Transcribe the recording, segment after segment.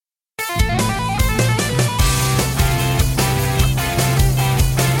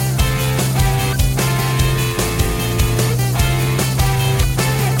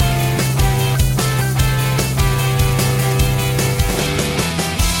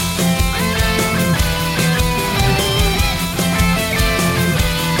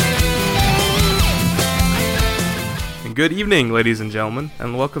Good evening, ladies and gentlemen,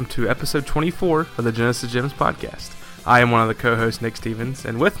 and welcome to episode 24 of the Genesis Gems podcast. I am one of the co-hosts, Nick Stevens,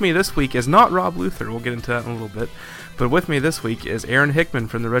 and with me this week is not Rob Luther. We'll get into that in a little bit. But with me this week is Aaron Hickman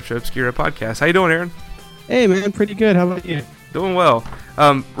from the Retro Obscura podcast. How you doing, Aaron? Hey, man, pretty good. How about you? Doing well.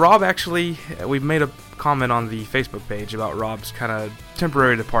 Rob, actually, we've made a comment on the Facebook page about Rob's kind of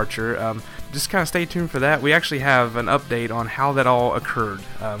temporary departure. Just kind of stay tuned for that. We actually have an update on how that all occurred.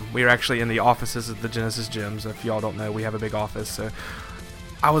 We are actually in the offices of the Genesis Gems. If y'all don't know, we have a big office. So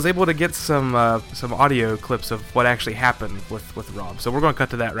I was able to get some audio clips of what actually happened with Rob. So we're going to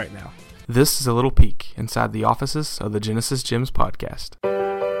cut to that right now. This is a little peek inside the offices of the Genesis Gems podcast.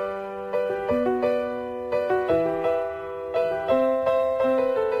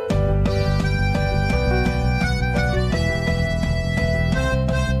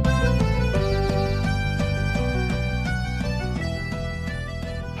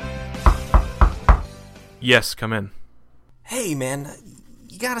 Yes, come in. Hey, man,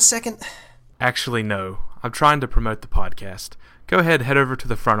 you got a second? Actually, no. I'm trying to promote the podcast. Go ahead, head over to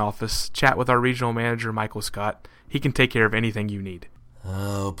the front office, chat with our regional manager, Michael Scott. He can take care of anything you need.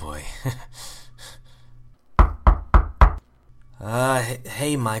 Oh, boy.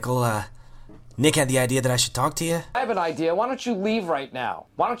 Hey, Michael, Nick had the idea that I should talk to you. I have an idea. Why don't you leave right now?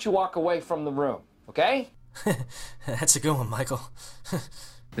 Why don't you walk away from the room, okay? That's a good one, Michael.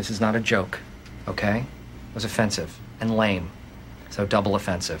 This is not a joke, okay? It was offensive and lame, so double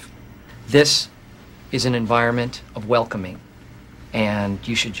offensive. This is an environment of welcoming, and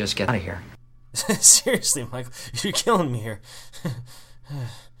you should just get out of here. Seriously, Michael, you're killing me here.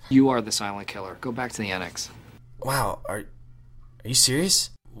 You are the silent killer. Go back to the annex. Wow, are you serious?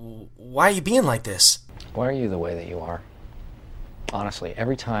 Why are you being like this? Why are you the way that you are? Honestly,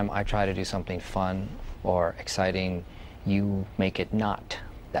 every time I try to do something fun or exciting, you make it not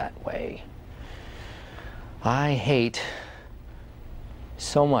that way. I hate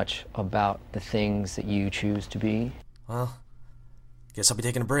so much about the things that you choose to be. Well, guess I'll be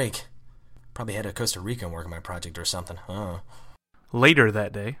taking a break. Probably head to Costa Rica and work on my project or something. Later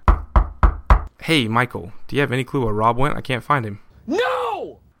that day. Hey, Michael, do you have any clue where Rob went? I can't find him.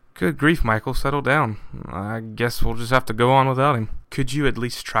 No! Good grief, Michael, settle down. I guess we'll just have to go on without him. Could you at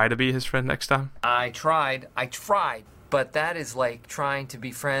least try to be his friend next time? I tried, but that is like trying to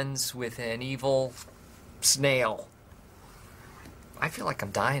be friends with an evil snail. I feel like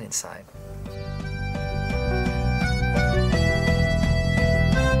I'm dying inside.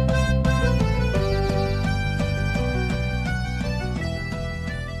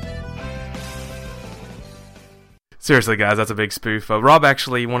 Seriously, guys, that's a big spoof. Rob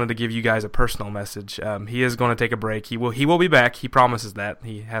actually wanted to give you guys a personal message. He is going to take a break. He will be back. He promises that.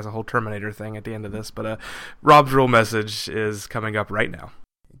 He has a whole Terminator thing at the end of this. But Rob's real message is coming up right now.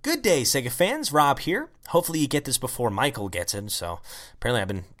 Good day, Sega fans. Rob here. Hopefully you get this before Michael gets it, so apparently I've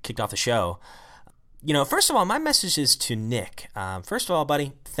been kicked off the show. You know, first of all, my message is to Nick. First of all,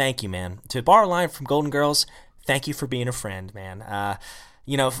 buddy, thank you, man. To borrow a line from Golden Girls, thank you for being a friend, man.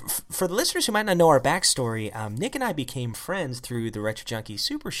 You know, for the listeners who might not know our backstory, Nick and I became friends through the Retro Junkie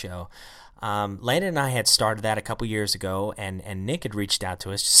Super Show. Landon and I had started that a couple years ago, and Nick had reached out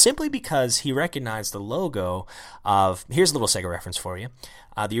to us simply because he recognized the logo of, here's a little Sega reference for you.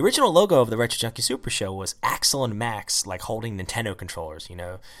 The original logo of the Retro Junkie Super Show was Axel and Max, like holding Nintendo controllers, you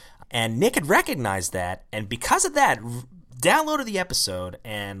know. And Nick had recognized that, and because of that, downloaded the episode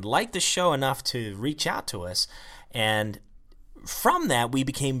and liked the show enough to reach out to us. And from that, we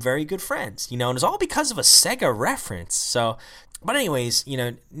became very good friends, you know, and it's all because of a Sega reference. So, but anyways, you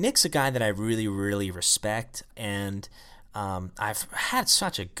know, Nick's a guy that I really, really respect, and I've had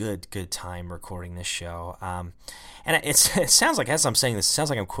such a good time recording this show. And it sounds like, as I'm saying this, it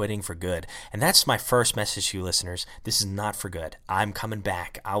sounds like I'm quitting for good. And that's my first message to you listeners. This is not for good. I'm coming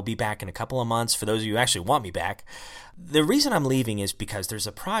back. I'll be back in a couple of months for those of you who actually want me back. The reason I'm leaving is because there's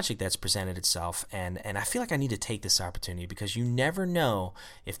a project that's presented itself, and I feel like I need to take this opportunity because you never know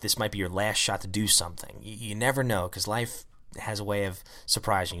if this might be your last shot to do something. You never know, because life has a way of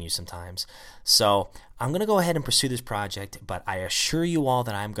surprising you sometimes. So I'm going to go ahead and pursue this project, but I assure you all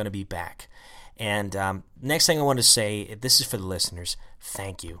that I'm going to be back. And next thing I want to say, this is for the listeners,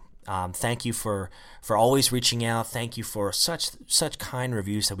 thank you. Thank you for always reaching out. Thank you for such kind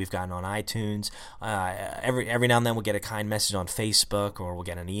reviews that we've gotten on iTunes. Every now and then we'll get a kind message on Facebook, or we'll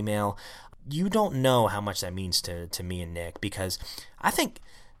get an email. You don't know how much that means to me and Nick, because I think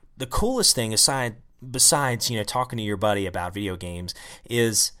the coolest thing besides, you know, talking to your buddy about video games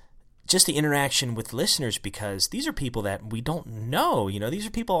is just the interaction with listeners, because these are people that we don't know. You know, these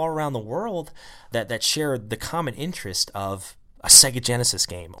are people all around the world that share the common interest of a Sega Genesis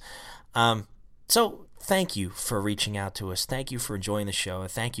game. So thank you for reaching out to us. Thank you for enjoying the show.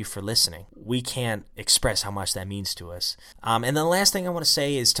 Thank you for listening. We can't express how much that means to us. And then the last thing I want to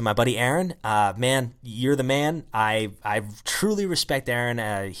say is to my buddy Aaron. Man, you're the man. I truly respect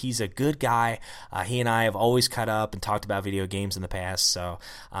Aaron. He's a good guy. He and I have always cut up and talked about video games in the past. So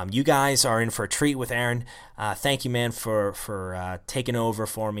you guys are in for a treat with Aaron. Thank you, man, for taking over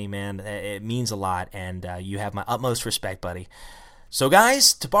for me, man. It means a lot, and you have my utmost respect, buddy. So,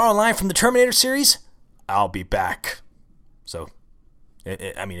 guys, to borrow a line from the Terminator series, I'll be back. So,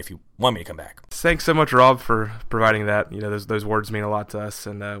 if you want me to come back. Thanks so much, Rob, for providing that. Those words mean a lot to us,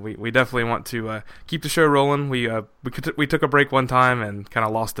 and we definitely want to keep the show rolling. We took a break one time and kind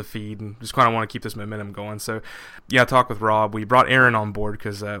of lost the feed, and just kind of want to keep this momentum going. So, yeah, talk with Rob. We brought Aaron on board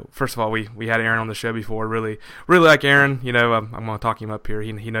because, first of all, we had Aaron on the show before. Really like Aaron. I'm going to talk him up here.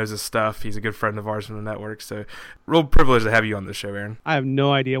 He knows his stuff. He's a good friend of ours from the network. So, real privilege to have you on the show, Aaron. I have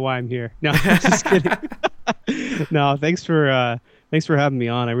no idea why I'm here. No, I'm just kidding. No, thanks for having me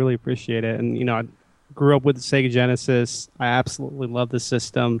on. I really appreciate it. And, I grew up with the Sega Genesis. I absolutely love the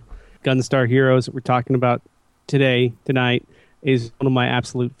system. Gunstar Heroes that we're talking about tonight, is one of my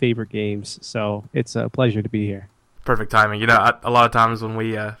absolute favorite games. So it's a pleasure to be here. Perfect timing. A lot of times when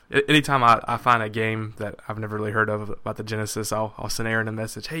anytime I find a game that I've never really heard of about the Genesis, I'll send Aaron a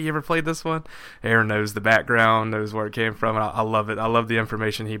message. Hey, you ever played this one? Aaron knows the background, knows where it came from, and I love it. I love the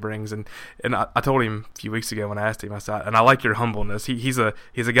information he brings. And I told him a few weeks ago when I asked him, I said, and I like your humbleness. He's a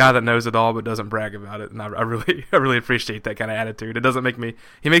guy that knows it all but doesn't brag about it, and I really appreciate that kind of attitude. It doesn't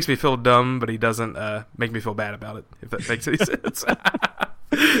he makes me feel dumb, but he doesn't make me feel bad about it. If that makes any sense.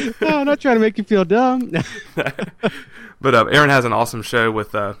 No, I'm not trying to make you feel dumb. But Aaron has an awesome show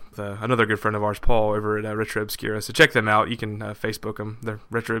with another good friend of ours, Paul, over at Retro Obscura. So check them out. You can Facebook them. They're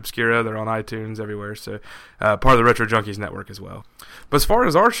Retro Obscura. They're on iTunes, everywhere. So part of the Retro Junkies network as well. But as far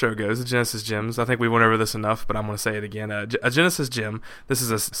as our show goes, the Genesis Gems, I think we went over this enough, but I'm going to say it again. A Genesis Gem, this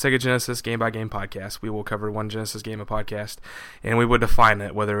is a Sega Genesis game-by-game podcast. We will cover one Genesis game a podcast, and we would define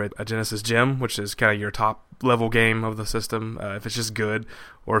it, whether it's a Genesis Gem, which is kind of your top-level game of the system, if it's just good,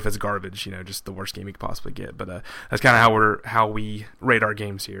 or if it's garbage, just the worst game you could possibly get. But that's kind of how we rate our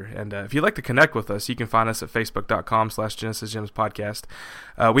games here. And if you'd like to connect with us, you can find us at facebook.com/Genesis Gems Podcast.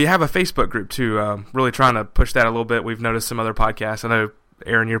 We have a Facebook group too. Really trying to push that a little bit. We've noticed some other podcasts. I know,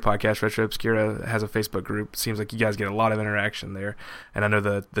 Aaron, your podcast, Retro Obscura, has a Facebook group. Seems like you guys get a lot of interaction there, and I know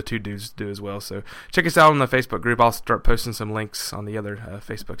the two dudes do as well. So check us out on the Facebook group. I'll start posting some links on the other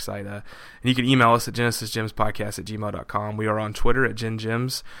Facebook site. And you can email us at genesisgemspodcast@gmail.com. We are on Twitter at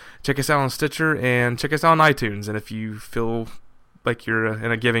GenGems. Check us out on Stitcher, and check us out on iTunes. And if you feel like you're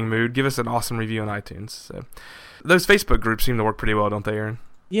in a giving mood, give us an awesome review on iTunes. So those Facebook groups seem to work pretty well, don't they, Aaron?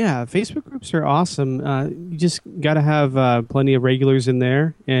 Yeah, Facebook groups are awesome. You just got to have plenty of regulars in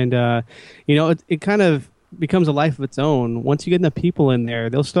there. And, it kind of becomes a life of its own. Once you get enough people in there,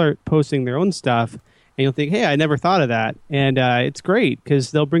 they'll start posting their own stuff. And you'll think, hey, I never thought of that. And it's great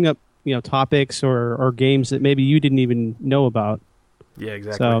because they'll bring up, topics or games that maybe you didn't even know about. Yeah,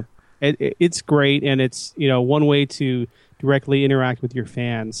 exactly. So it's great. And it's, one way to directly interact with your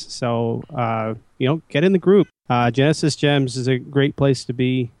fans. So, get in the group. Genesis Gems is a great place to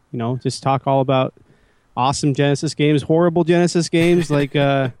be. Just talk all about awesome Genesis games, horrible Genesis games like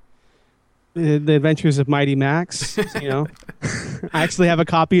the Adventures of Mighty Max. I actually have a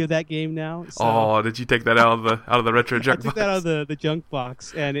copy of that game now. So. Oh, did you take that out of the retro junk box? I took that out of the junk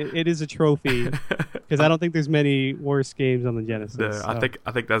box, and it is a trophy because I don't think there's many worse games on the Genesis. No, so. I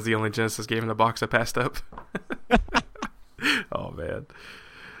think that's the only Genesis game in the box I passed up. Oh man.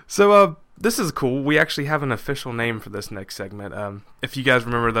 So this is cool. We actually have an official name for this next segment. If you guys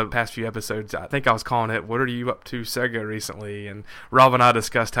remember the past few episodes, I think I was calling it, "What are you up to, Sega, recently?" And Rob and I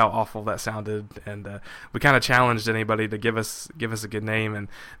discussed how awful that sounded, and we kind of challenged anybody to give us a good name. And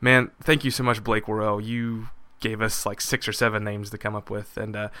man, thank you so much, Blake Worrell. You gave us like 6 or 7 names to come up with,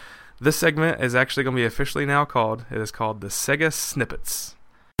 and this segment is actually going to be officially now called. It is called the Sega Snippets.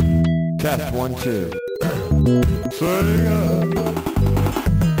 Test 1, 2. Sega.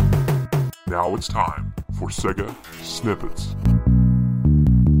 Now it's time for Sega Snippets.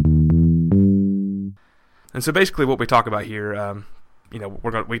 And so basically what we talk about here,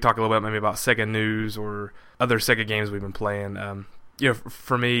 we talk a little bit maybe about Sega news or other Sega games we've been playing.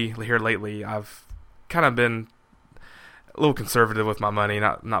 For me here lately, I've kind of been a little conservative with my money,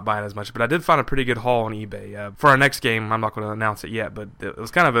 not buying as much. But I did find a pretty good haul on eBay. For our next game, I'm not going to announce it yet, but it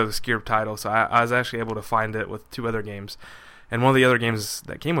was kind of an obscure title, so I was actually able to find it with 2 other games. And one of the other games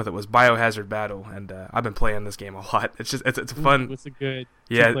that came with it was Biohazard Battle, and I've been playing this game a lot. It's just it's fun. It's a good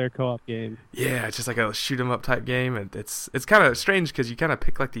Yeah. two-player co-op game. Yeah, it's just like a shoot 'em up type game, and it's kind of strange because you kind of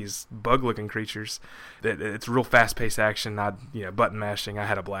pick like these bug looking creatures. It's real fast paced action, not button mashing. I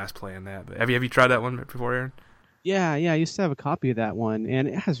had a blast playing that. But have you tried that one before, Aaron? Yeah, I used to have a copy of that one, and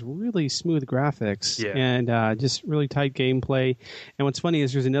it has really smooth graphics and just really tight gameplay. And what's funny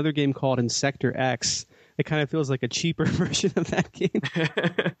is there's another game called Insector X. It kind of feels like a cheaper version of that game.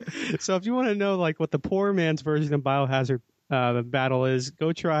 So if you want to know like what the poor man's version of Biohazard Battle is,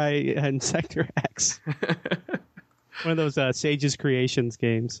 go try Insector X. One of those Sage's Creations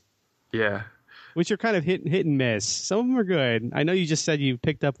games. Yeah. Which are kind of hit and miss. Some of them are good. I know you just said you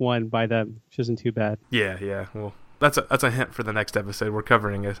picked up one by them, which isn't too bad. Yeah. Well, that's a hint for the next episode. We're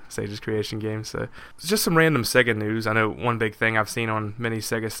covering a Sage's Creation game, so it's just some random Sega news. I know one big thing I've seen on many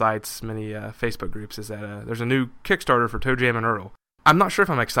Sega sites, many Facebook groups, is that there's a new Kickstarter for ToeJam and Earl. I'm not sure if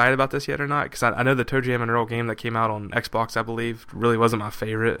I'm excited about this yet or not, because I know the ToeJam and Earl game that came out on Xbox, I believe, really wasn't my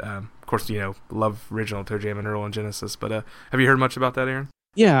favorite. Of course, love original ToeJam and Earl and Genesis, but have you heard much about that, Aaron?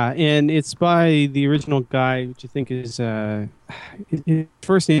 Yeah, and it's by the original guy, which I think is his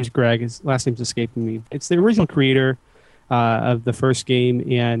first name's Greg, his last name's escaping me. It's the original creator of the first game,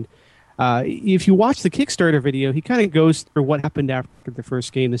 and if you watch the Kickstarter video, he kind of goes through what happened after the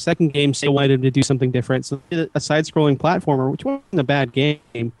first game. The second game, they wanted him to do something different, so they did a side-scrolling platformer, which wasn't a bad game.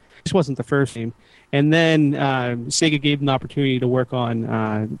 It just wasn't the first game. And then Sega gave them the opportunity to work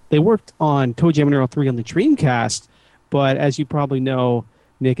on. They worked on ToeJam and Earl 3 on the Dreamcast, but as you probably know,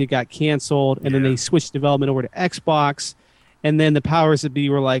 Nick, it got canceled, and then they switched development over to Xbox, and then the powers that be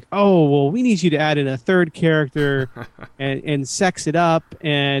were like, oh, well, we need you to add in a third character and sex it up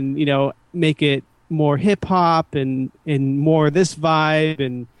and, make it more hip-hop and more this vibe,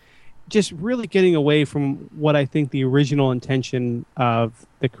 and just really getting away from what I think the original intention of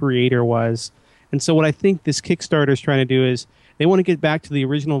the creator was. And so what I think this Kickstarter is trying to do is they want to get back to the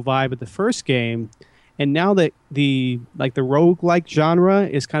original vibe of the first game. And now that the roguelike genre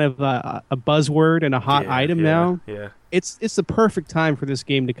is kind of a buzzword and a hot item now, it's the perfect time for this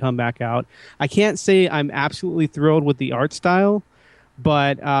game to come back out. I can't say I'm absolutely thrilled with the art style,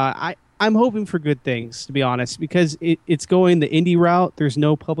 but I'm hoping for good things, to be honest, because it's going the indie route. There's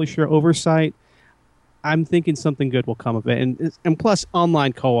no publisher oversight. I'm thinking something good will come of it. And plus,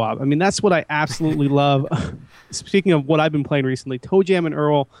 online co-op. I mean, that's what I absolutely love. Speaking of what I've been playing recently, ToeJam and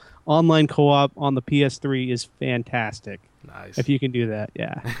Earl online co-op on the PS3 is fantastic. Nice. If you can do that,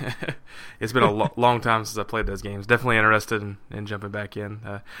 yeah. It's been a long time since I played those games. Definitely interested in jumping back in.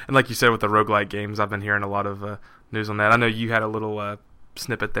 And like you said, with the roguelike games, I've been hearing a lot of news on that. I know you had a little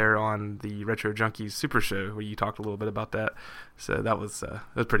snippet there on the Retro Junkies Super Show where you talked a little bit about that. So that was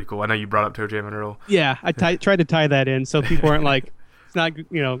pretty cool. I know you brought up ToeJam and Earl. Yeah, I tried to tie that in so people aren't like, it's not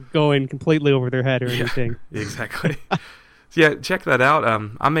going completely over their head or anything. Exactly. So yeah, check that out.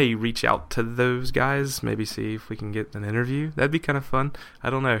 I may reach out to those guys, maybe see if we can get an interview. That'd be kind of fun. I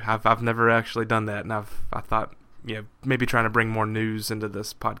don't know. I've never actually done that, and I thought maybe trying to bring more news into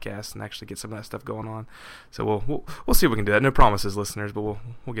this podcast and actually get some of that stuff going on. So we'll see if we can do that. No promises, listeners, but we'll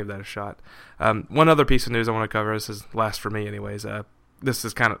give that a shot. One other piece of news I want to cover. This is last for me, anyways. This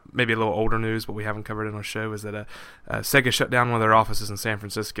is kind of maybe a little older news, but we haven't covered it on the show. Is that Sega shut down one of their offices in San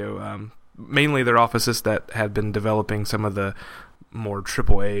Francisco. Mainly their offices that had been developing some of the more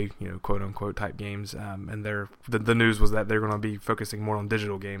AAA, quote unquote type games. And the news was that they're going to be focusing more on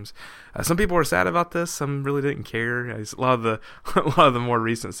digital games. Some people were sad about this. Some really didn't care. A lot of the more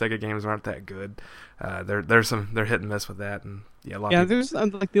recent Sega games aren't that good. They're hit and miss with that, and there's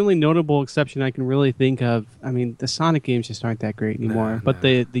like the only notable exception I can really think of. I mean, the Sonic games just aren't that great anymore. But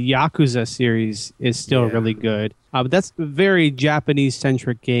the Yakuza series is still really good. But that's a very Japanese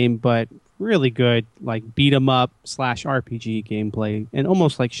centric game, but really good, like beat 'em up / RPG gameplay, and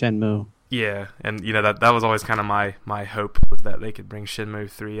almost like Shenmue. Yeah, and that was always kind of my hope, was that they could bring Shenmue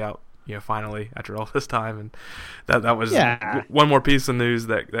 3 out, finally, after all this time. And that was one more piece of news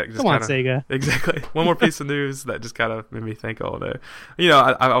that just come on, Sega. Exactly. One more piece of news that just kind of made me think, oh no.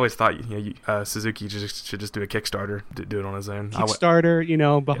 I always thought Suzuki should just do a Kickstarter, do it on his own.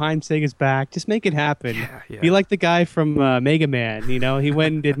 Kickstarter, behind Sega's back. Just make it happen. Yeah. Be like the guy from Mega Man. He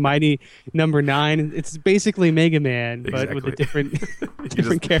went and did Mighty Number 9. It's basically Mega Man, but with a different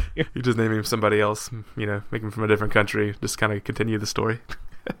character. You just name him somebody else, make him from a different country, just kind of continue the story.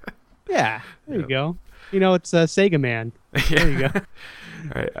 Yeah, there you go. It's Sega Man. There you go.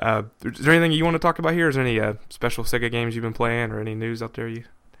 All right. Is there anything you want to talk about here? Is there any special Sega games you've been playing, or any news out there? You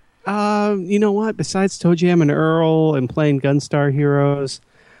know what? Besides ToeJam and Earl and playing Gunstar Heroes,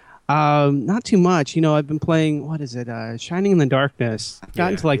 Not too much. I've been playing, what is it? Shining in the Darkness. I've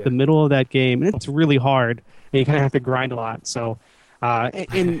gotten to the middle of that game, and it's really hard, and you kind of have to grind a lot. So,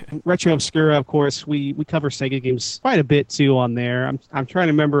 in Retro Obscura, of course, we cover Sega games quite a bit too on there. I'm trying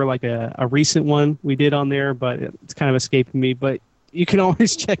to remember like a recent one we did on there, but it's kind of escaping me. But you can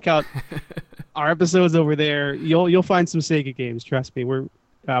always check out our episodes over there. You'll find some Sega games. Trust me. We're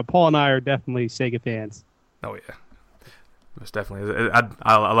Paul and I are definitely Sega fans. Oh yeah. Most definitely.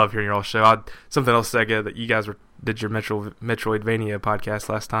 I love hearing your all show. Something else, Sega, that you guys did your Metroidvania podcast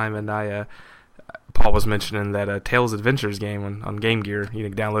last time, and Paul was mentioning that Tales Adventures game on Game Gear,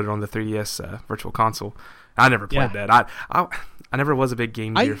 downloaded on the 3DS Virtual Console. I never played that. I never was a big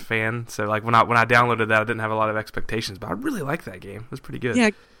Game Gear fan, so like when I downloaded that, I didn't have a lot of expectations, but I really liked that game. It was pretty good. Yeah,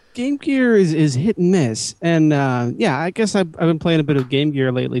 Game Gear is hit and miss, and I guess I've been playing a bit of Game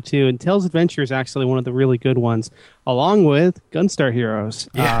Gear lately too. And Tales Adventure is actually one of the really good ones, along with Gunstar Heroes.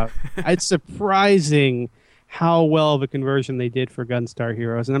 Yeah. It's surprising how well of a conversion they did for Gunstar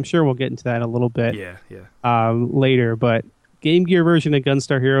Heroes, and I'm sure we'll get into that a little bit. Later. But Game Gear version of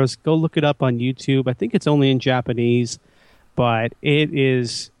Gunstar Heroes, go look it up on YouTube. I think it's only in Japanese, but it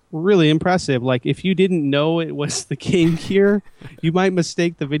is really impressive. Like, if you didn't know it was the Game Gear, you might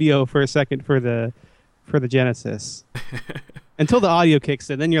mistake the video for a second for the Genesis. Until the audio kicks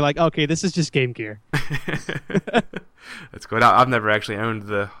in, then you're like, okay, this is just Game Gear. That's good. I've never actually owned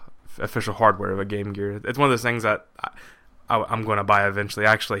the official hardware of a Game Gear. It's one of those things that I'm going to buy eventually.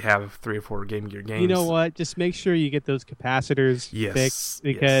 I actually have 3 or 4 Game Gear games. You know what? Just make sure you get those capacitors fixed,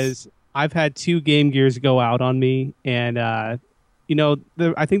 because yes. I've had 2 Game Gears go out on me, and I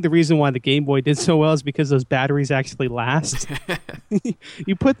think the reason why the Game Boy did so well is because those batteries actually last.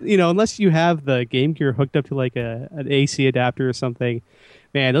 You put, unless you have the Game Gear hooked up to like an AC adapter or something,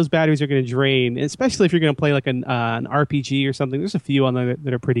 man, those batteries are going to drain, especially if you're going to play like an RPG or something. There's a few on there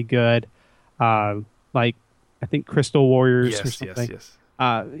that are pretty good, like I think Crystal Warriors or something. Yes.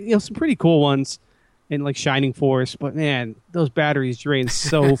 Some pretty cool ones, and like Shining Force. But man, those batteries drain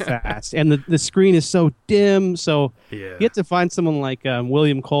so fast, and the screen is so dim. So you have to find someone like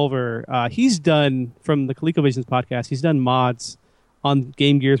William Culver. He's done, from the ColecoVisions podcast, he's done mods on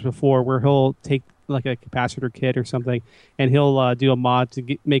Game Gears before, where he'll take like a capacitor kit or something, and he'll do a mod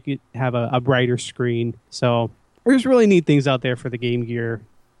to make it have a brighter screen. So there's really neat things out there for the Game Gear.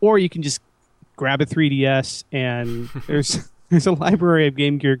 Or you can just grab a 3DS, and there's a library of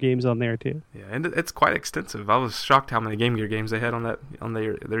Game Gear games on there too. Yeah, and it's quite extensive. I was shocked how many Game Gear games they had on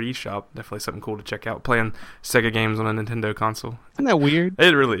their eShop. Definitely something cool to check out. Playing Sega games on a Nintendo console. Isn't that weird?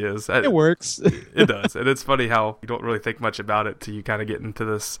 It really is. It works. It does, and it's funny how you don't really think much about it till you kind of get into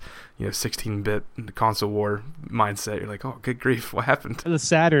this, 16-bit console war mindset. You're like, oh, good grief, what happened? The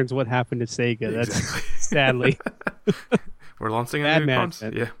Saturn's what happened to Sega. That's sadly. We're launching a new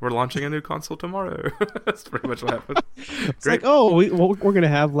console. Yeah, we're launching a new console tomorrow. That's pretty much what happened. It's like, we're going to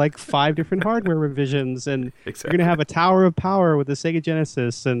have like 5 different hardware revisions, and you're going to have a Tower of Power with the Sega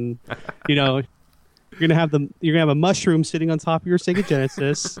Genesis, and you're going to have a mushroom sitting on top of your Sega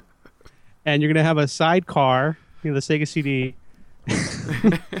Genesis, and you're going to have a sidecar, the Sega CD.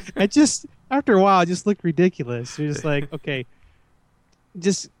 It just, after a while, it just looked ridiculous. You're just like, okay,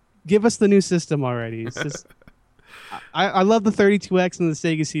 just give us the new system already. It's just. I love the 32X and the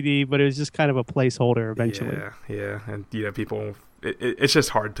Sega CD, but it was just kind of a placeholder eventually. Yeah, and people, it's just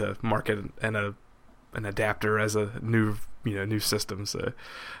hard to market an adapter as a new system. So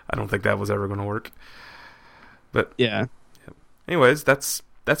I don't think that was ever going to work. But yeah. Anyways, that's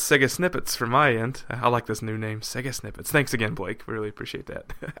Sega Snippets from my end. I like this new name, Sega Snippets. Thanks again, Blake. We really appreciate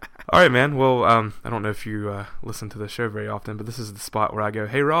that. All right, man. Well, I don't know if you listen to the show very often, but this is the spot where I go,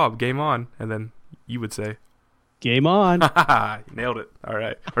 "Hey, Rob, game on," and then you would say, "Game on." You nailed it. All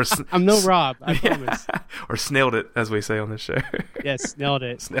right. Or I'm no Rob, I promise. Or snailed it, as we say on this show. Yes, nailed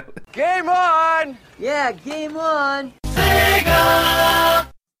it. Game on! Yeah, game on! Sega!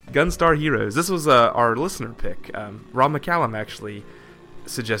 Gunstar Heroes. This was our listener pick. Rob McCallum actually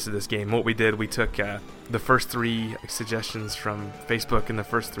suggested this game. What we did, we took the first 3 suggestions from Facebook and the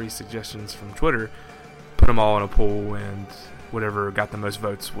first 3 suggestions from Twitter, put them all in a poll, and whatever got the most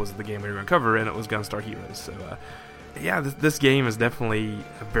votes was the game we were going to cover, and it was Gunstar Heroes. So, this game is definitely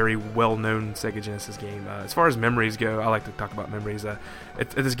a very well-known Sega Genesis game. As far as memories go, I like to talk about memories.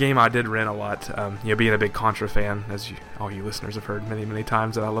 This game I did rent a lot. Being a big Contra fan, as all you listeners have heard many, many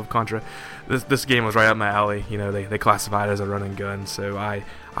times that I love Contra. This game was right up my alley. They classify it as a run and gun, so I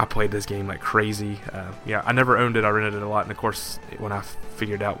I played this game like crazy. Yeah, I never owned it. I rented it a lot, and of course, when I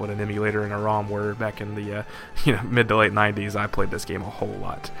figured out what an emulator and a ROM were back in the mid to late 90s, I played this game a whole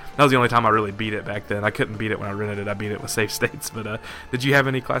lot. That was the only time I really beat it back then. I couldn't beat it when I rented it. I beat it with save states. But did you have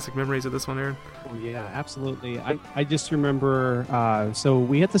any classic memories of this one, Aaron? Oh, yeah, absolutely. I just remember, so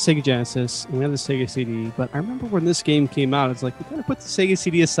we had the Sega Genesis, and we had the Sega CD, but I remember when this game came out, it's like, we gotta put the Sega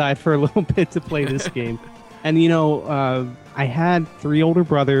CD aside for a little bit to play this game. And, I had 3 older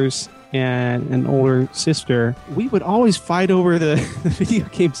brothers and an older sister. We would always fight over the video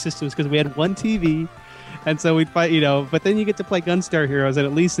game systems because we had one TV. And so we'd fight, but then you get to play Gunstar Heroes, and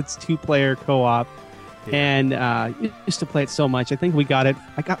at least it's 2-player co-op. Yeah. And we used to play it so much. I think we got it.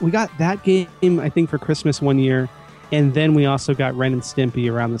 We got that game, I think, for Christmas one year. And then we also got Ren and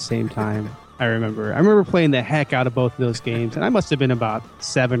Stimpy around the same time. I remember playing the heck out of both of those games. And I must have been about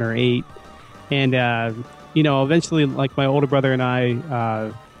 7 or 8. And, eventually, like my older brother and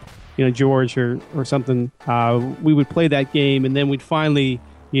I, George or something, we would play that game, and then we'd finally,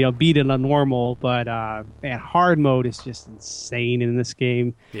 beat it on normal. But, man, hard mode is just insane in this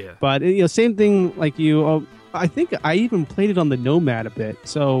game. Yeah. But, same thing like you. I think I even played it on the Nomad a bit.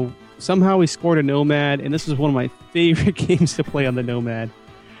 So somehow we scored a Nomad, and this was one of my favorite games to play on the Nomad.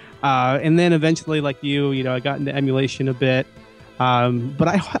 And then eventually, like you, I got into emulation a bit. But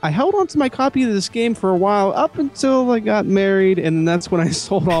I held on to my copy of this game for a while up until I got married, and that's when I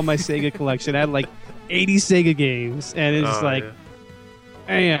sold all my Sega collection. I had like 80 Sega games, and it's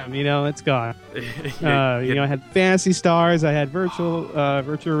bam, it's gone. I had Fantasy Stars, I had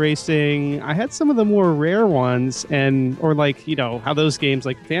Virtual Racing, I had some of the more rare ones, how those games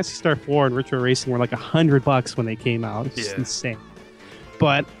like Fantasy Star 4 and Virtual Racing were like $100 when they came out. It's just insane.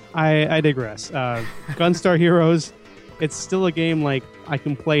 But I digress. Gunstar Heroes. It's still a game like I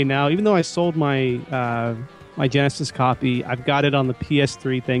can play now, even though I sold my my Genesis copy. I've got it on the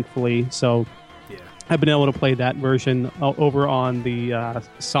PS3, thankfully, so I've been able to play that version over on the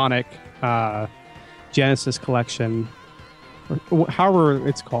Sonic Genesis collection, or however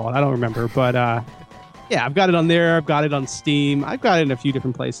it's called. I don't remember, but I've got it on there. I've got it on Steam. I've got it in a few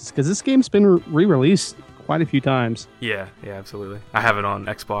different places because this game's been re-released quite a few times. Yeah, absolutely. I have it on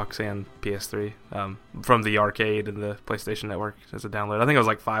Xbox and PS3 from the arcade and the PlayStation Network as a download. I think it was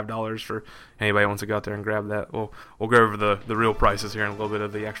like $5 for anybody who wants to go out there and grab that. We'll go over the real prices here in a little bit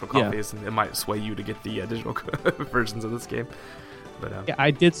of the actual copies, and it might sway you to get the digital versions of this game. But,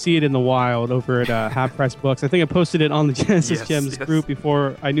 I did see it in the wild over at Half Price Books. I think I posted it on the Genesis Gems group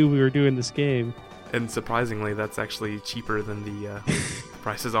before I knew we were doing this game. And surprisingly, that's actually cheaper than the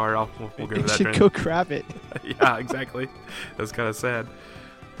prices are. We'll go over that. You should go grab it. Yeah, exactly. That's kind of sad.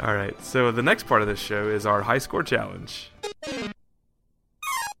 All right, so the next part of this show is our high score challenge.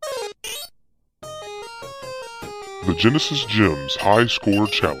 The Genesis Gems High Score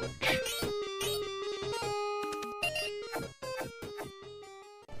Challenge.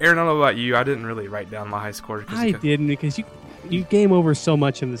 Aaron, I don't know about you. I didn't really write down my high score. I didn't because you game over so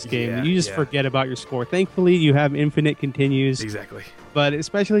much in this game that you just forget about your score. Thankfully, you have infinite continues. Exactly. But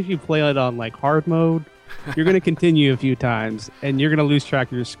especially if you play it on like hard mode, you're going to continue a few times and you're going to lose track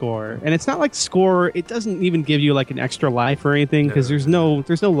of your score. And it's not like score, it doesn't even give you like an extra life or anything because there's no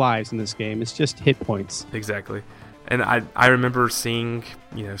lives in this game. It's just hit points. Exactly. And I remember seeing,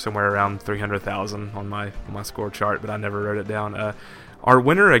 somewhere around 300,000 on my score chart, but I never wrote it down. Our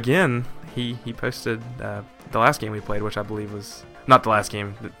winner again, he posted the last game we played, which I believe was not the last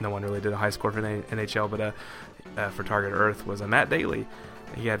game. No one really did a high score for NHL, but for Target Earth was Matt Daly.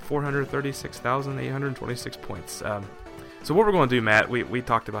 He had 436,826 points. So what we're going to do, Matt, we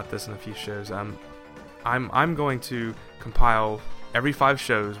talked about this in a few shows. I'm going to compile every 5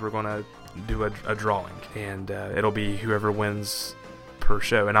 shows. We're going to do a drawing, and it'll be whoever wins per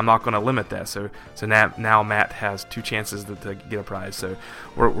show, and I'm not going to limit that. So now Matt has 2 chances to get a prize. So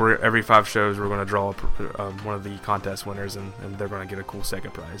we're every 5 shows we're going to draw one of the contest winners, and they're going to get a cool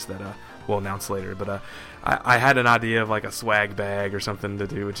second prize that we'll announce later. But I had an idea of like a swag bag or something to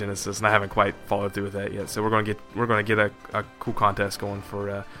do with Genesis, and I haven't quite followed through with that yet. So we're going to get a cool contest going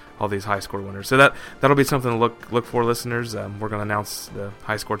for all these high score winners. So that'll be something to look for, listeners. We're going to announce the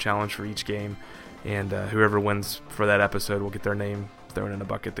high score challenge for each game, and whoever wins for that episode will get their name thrown in a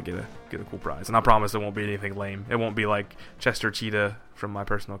bucket to get a cool prize. And I promise it won't be anything lame. It won't be like Chester Cheetah from my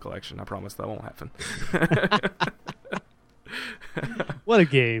personal collection. I promise that won't happen. What a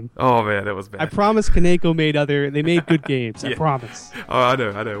game. Oh man, it was bad. I promise Kaneko they made good games. I promise. Oh, I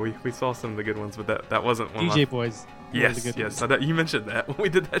know. We saw some of the good ones, but that wasn't one DJ of my... Boys. Yes. You mentioned that when we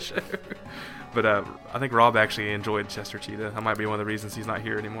did that show. But I think Rob actually enjoyed Chester Cheetah. That might be one of the reasons he's not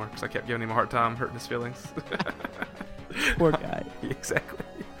here anymore, because I kept giving him a hard time, hurting his feelings. Poor guy. Exactly.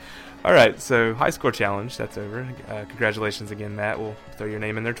 All right, so high score challenge, that's over. Congratulations again, Matt. We'll throw your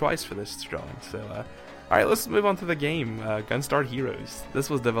name in there twice for this drawing. So, all right, let's move on to the game, Gunstar Heroes. This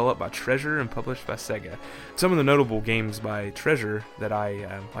was developed by Treasure and published by Sega. Some of the notable games by Treasure that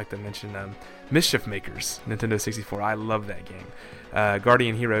I like to mention, Mischief Makers, Nintendo 64. I love that game.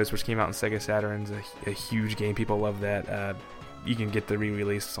 Guardian Heroes, which came out on Sega Saturn, is a huge game. People love that. You can get the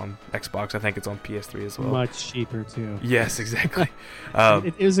re-release on Xbox. I think it's on PS3 as well. Much cheaper, too. Yes, exactly.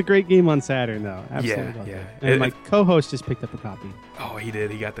 It was a great game on Saturn, though. Absolutely. Yeah. And my co-host just picked up a copy. Oh, he did?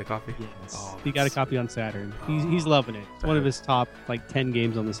 He got the copy? Yes. Oh, he got a copy on Saturn. He's loving it. It's one of his top 10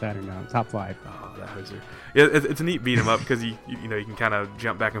 games on the Saturn now. Top 5. Oh, that hoser. Yeah, it's a neat beat 'em up because you can kind of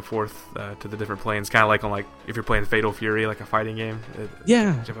jump back and forth to the different planes, kind of like if you're playing Fatal Fury, like a fighting game.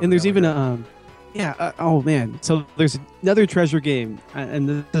 And there's even oh man, so there's another Treasure game,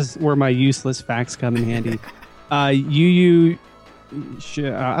 and this is where my useless facts come in handy. I don't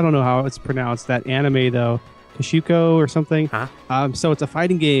know how it's pronounced, that anime though, Kashuko or something. Huh? So it's a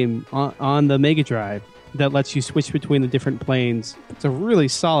fighting game on the Mega Drive that lets you switch between the different planes. It's a really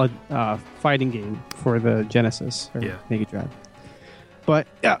solid fighting game for the Genesis or Mega Drive. But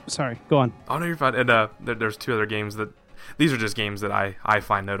yeah, sorry, go on. Oh no, you're fine. And there's two other games that. These are just games that I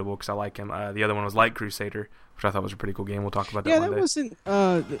find notable because I like them. The other one was Light Crusader, which I thought was a pretty cool game. We'll talk about that one day. Yeah, that wasn't...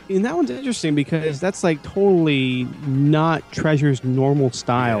 and that one's interesting because that's like totally not Treasure's normal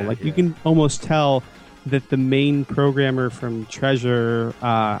style. You can almost tell that the main programmer from Treasure,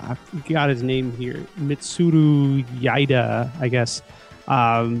 I forgot his name here, Mitsuru Yaida, I guess.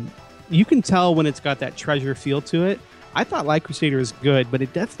 You can tell when it's got that Treasure feel to it. I thought Light Crusader is good, but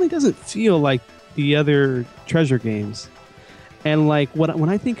it definitely doesn't feel like the other Treasure games. And when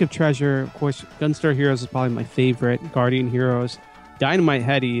I think of Treasure, of course, Gunstar Heroes is probably my favorite. Guardian Heroes, Dynamite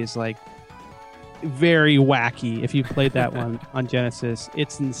Headdy is very wacky. If you played that one on Genesis,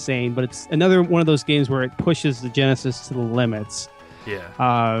 it's insane. But it's another one of those games where it pushes the Genesis to the limits.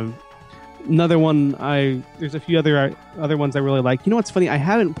 Yeah. Another one, there's a few other ones I really like. You know what's funny? I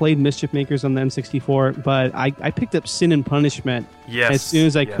haven't played Mischief Makers on the N64, but I picked up Sin and Punishment as soon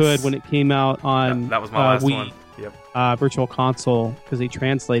as I could when it came out on that was my last Wii, one. Yep. Virtual Console, because they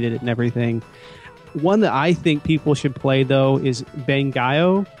translated it and everything. One that I think people should play, though, is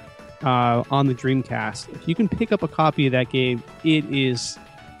Bangai-O on the Dreamcast. If you can pick up a copy of that game, it is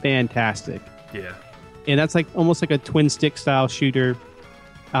fantastic. Yeah. And that's almost like a twin stick style shooter.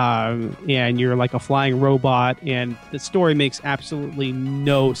 And you're like a flying robot, and the story makes absolutely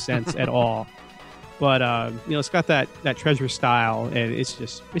no sense at all. But it's got that Treasure style, and it's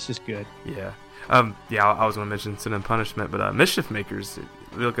just good. Yeah. I was going to mention Sin and Punishment, but Mischief Makers. If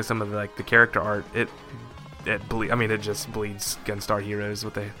you look at some of the character art, it just bleeds Gunstar Heroes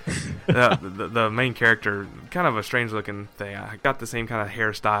with the main character, kind of a strange looking thing. I got the same kind of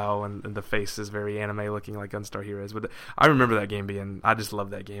hairstyle, and the face is very anime looking like Gunstar Heroes. But I remember that game I just love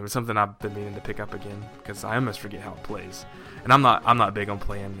that game. It's something I've been meaning to pick up again because I almost forget how it plays. And I'm not big on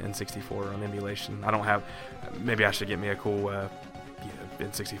playing N64 on emulation. I don't have. Maybe I should get me a cool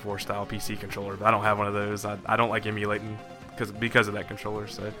N64 style PC controller, but I don't have one of those. I don't like emulating because of that controller.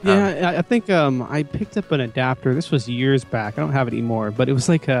 So I think I picked up an adapter. This was years back. I don't have it anymore, but it was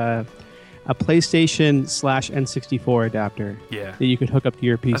like a PlayStation /N64 adapter. Yeah, that you could hook up to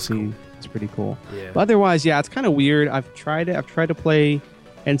your PC. That's cool. It's pretty cool. Yeah. But otherwise, it's kind of weird. I've tried it. I've tried to play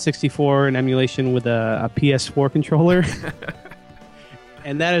N64 in emulation with a PS4 controller.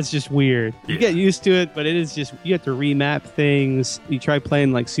 And that is just weird. You get used to it, but it is just, you have to remap things. You try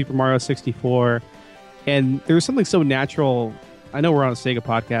playing Super Mario 64, and there was something so natural. I know we're on a Sega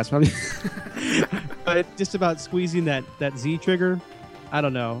podcast, but just about squeezing that Z trigger. I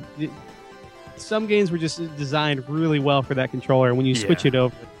don't know. Some games were just designed really well for that controller. And when you switch it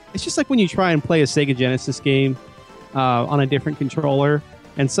over, it's just like when you try and play a Sega Genesis game on a different controller.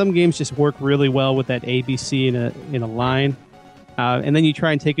 And some games just work really well with that ABC in a line. And then you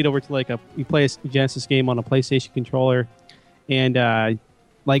try and take it over to you play a Genesis game on a PlayStation controller, and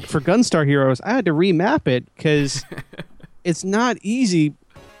for Gunstar Heroes, I had to remap it because it's not easy,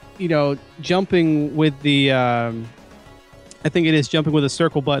 jumping with the I think it is jumping with the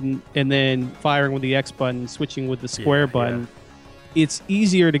circle button and then firing with the X button, switching with the square button. Yeah. It's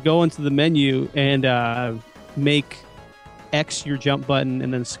easier to go into the menu and make X your jump button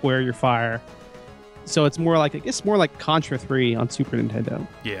and then square your fire. So it's more like Contra 3 on Super Nintendo.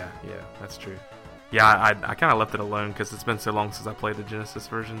 Yeah, that's true. Yeah, I kind of left it alone because it's been so long since I played the Genesis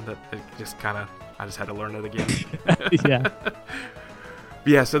version that it just I just had to learn it again. Yeah.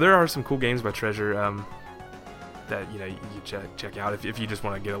 Yeah, so there are some cool games by Treasure. that you check out if you just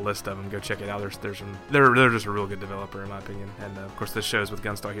want to get a list of them. Go check it out. They're just a real good developer in my opinion. And of course, this shows with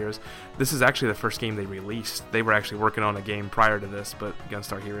Gunstar Heroes. This is actually the first game they released. They were actually working on a game prior to this, but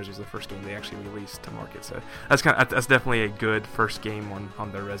Gunstar Heroes was the first game they actually released to market. So that's definitely a good first game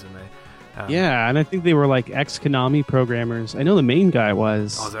on their resume. Yeah, and I think they were like ex-Konami programmers. I know the main guy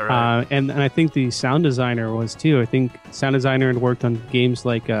was. Oh, is that right? And I think the sound designer was too. I think sound designer had worked on games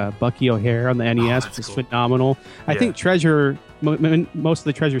like Bucky O'Hare on the NES, which is cool. phenomenal. I Yeah. think most of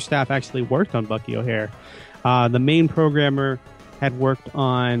the Treasure staff actually worked on Bucky O'Hare. The main programmer had worked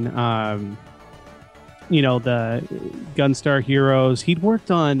on, the Gunstar Heroes. He'd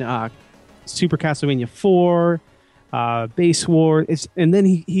worked on Super Castlevania 4. Base War, and then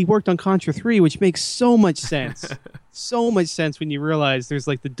he worked on Contra 3, which makes so much sense. So much sense when you realize there's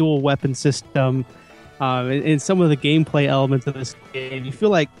like the dual weapon system and some of the gameplay elements of this game. You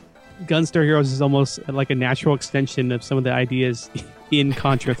feel like Gunstar Heroes is almost like a natural extension of some of the ideas in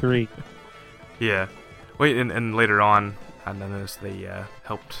Contra 3. Yeah. Wait, and later on, I noticed they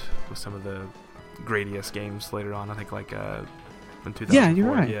helped with some of the Gradius games later on. I think like in 2004. Yeah,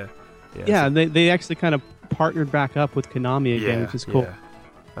 you're right. Yeah, so they actually kind of partnered back up with Konami again, which is cool. Yeah.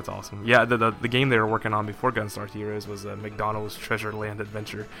 That's awesome. Yeah, the game they were working on before Gunstar Heroes was McDonald's Treasure Land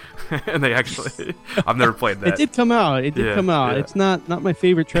Adventure, and they actually I've never played that. It did come out. Yeah. It's not my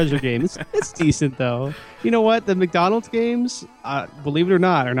favorite treasure game. It's decent though. You know what? The McDonald's games, believe it or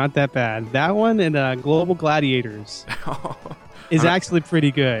not, are not that bad. That one and Global Gladiators is actually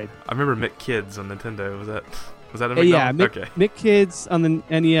pretty good. I remember Mick Kids on Nintendo. Was that a McDonald's? Yeah, Okay. Mick Kids on the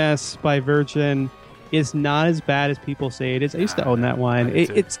NES by Virgin is not as bad as people say it is. I used to own that one.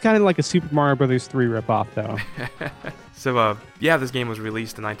 It's kind of like a Super Mario Brothers 3 ripoff, though. So, this game was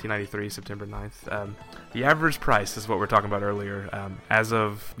released in 1993, September 9th. The average price is what we were talking about earlier. As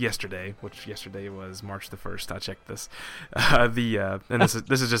of yesterday, which yesterday was March the 1st, I checked this. And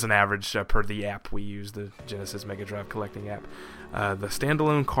this is just an average per the app we use, the Genesis Mega Drive collecting app. The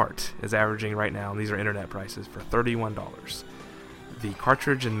standalone cart is averaging right now, and these are internet prices, for $31. The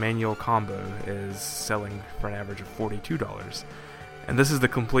cartridge and manual combo is selling for an average of $42. And this is the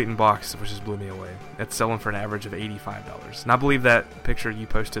complete in box, which just blew me away. It's selling for an average of $85. And I believe that picture you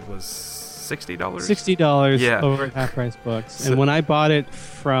posted was $60? $60 over at Half Price Books. And when I bought it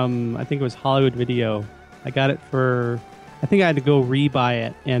from, I think it was Hollywood Video, I got it for, I think I had to go rebuy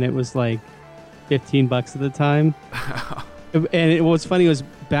it, and it was like $15 at the time. And what was funny was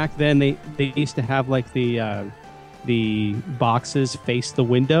back then they used to have like the boxes face the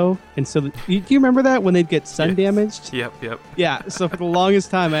window, and so do you remember that when they'd get sun damaged? Yep. Yeah, so for the longest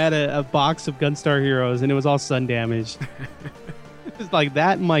time I had a box of Gunstar Heroes, and it was all sun damaged. It was like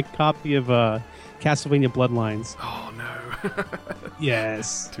that and my copy of Castlevania Bloodlines. Oh no.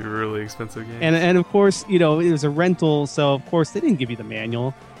 Yes. Two really expensive games. And of course, it was a rental, so of course they didn't give you the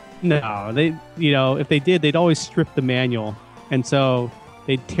manual. No, they if they did, they'd always strip the manual, and so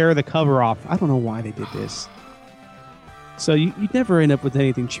they'd tear the cover off. I don't know why they did this. So you'd never end up with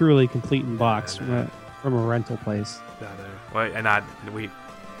anything truly complete in box from a rental place. Well, and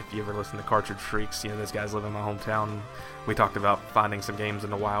if you ever listen to Cartridge Freaks, those guys live in my hometown. We talked about finding some games in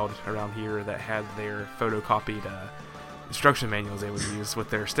the wild around here that had their photocopied instruction manuals they would use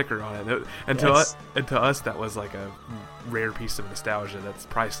with their sticker on it. And to us, that was like a rare piece of nostalgia that's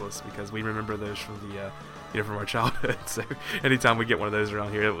priceless, because we remember those from from our childhood. So anytime we get one of those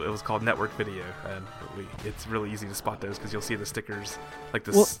around here, it was called Network Video, and it's really easy to spot those because you'll see the stickers, like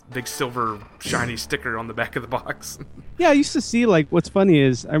this big silver shiny sticker on the back of the box. Yeah, I used to see, like, what's funny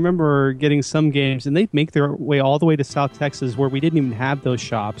is I remember getting some games, and they'd make their way all the way to South Texas where we didn't even have those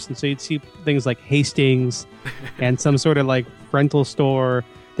shops, and so you'd see things like Hastings and some sort of like rental store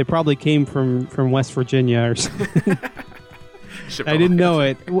that probably came from West Virginia or something. I didn't know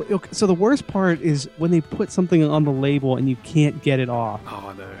it. So the worst part is when they put something on the label and you can't get it off.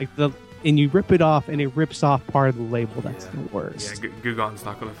 Oh no! And you rip it off and it rips off part of the label. That's the worst. Yeah, Gugon's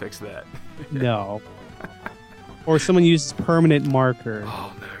not going to fix that. No. Or someone uses permanent marker.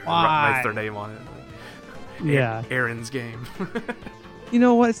 Oh no! Why? Writes their name on it. Yeah. Aaron's game. You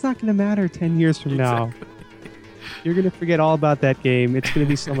know what? It's not going to matter 10 years from now. You're going to forget all about that game. It's going to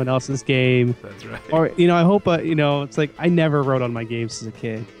be someone else's game. That's right. Or, I hope, it's like I never wrote on my games as a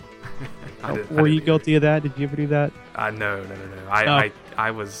kid. Were you guilty of that? Did you ever do that? No.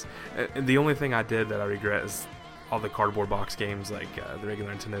 I was... The only thing I did that I regret is all the cardboard box games, like the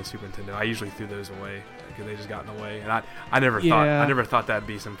regular Nintendo, Super Nintendo. I usually threw those away because they just got in the way. And I never thought that'd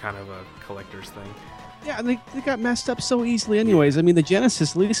be some kind of a collector's thing. Yeah, and they got messed up so easily anyways. I mean, the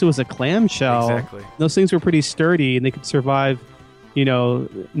Genesis, at least it was a clamshell. Exactly. Those things were pretty sturdy, and they could survive,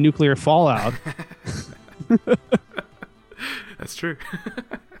 nuclear fallout. That's true.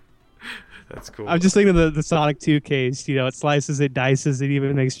 That's cool. I'm just thinking of the Sonic 2 case. You know, it slices, it dices, it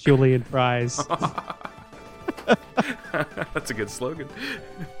even makes Julian fries. That's a good slogan.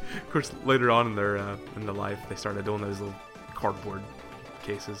 Of course, later on in their life, they started doing those little cardboard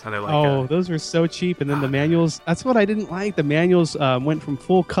cases. I know, like, those were so cheap. And then the manuals. That's what I didn't like. The manuals went from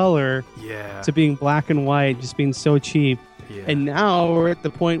full color to being black and white, just being so cheap. Yeah. And now we're at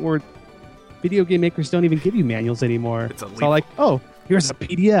the point where video game makers don't even give you manuals anymore. It's all like, here's a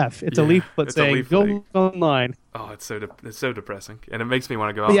PDF. It's a leaflet saying go online. Oh, it's so depressing, and it makes me want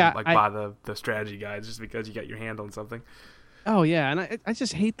to go out and buy the strategy guides just because you got your hand on something. Oh yeah, and I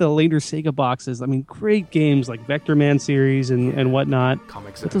just hate the later Sega boxes. I mean, great games like Vector Man series and whatnot.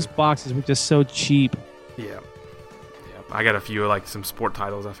 Comics. But those boxes were just so cheap. Yeah. I got a few like some sport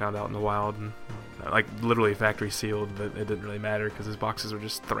titles I found out in the wild, and like literally factory sealed, but it didn't really matter because his boxes were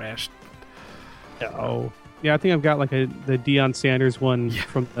just thrashed. Oh. Yeah, I think I've got like the Deion Sanders one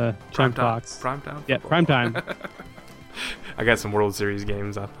from the junk box. Prime time? Yeah, prime time. I got some World Series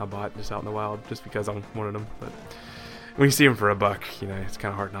games I bought just out in the wild just because I wanted them. But when you see them for $1, you know, it's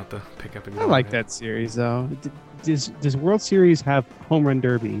kind of hard not to pick up and go. I like that series, though. Does World Series have Home Run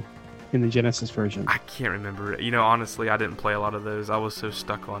Derby in the Genesis version? I can't remember. You know, honestly, I didn't play a lot of those. I was so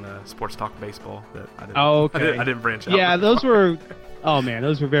stuck on Sports Talk Baseball that I didn't, I didn't branch out. Yeah, those were... Oh man,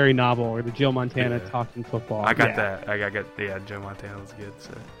 those were very novel. Or the Joe Montana talking football. I got that. I got Joe Montana was good.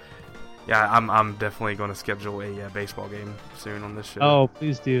 So yeah, I'm definitely going to schedule a baseball game soon on this show. Oh,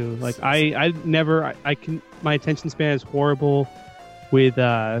 please do. Like I can. My attention span is horrible with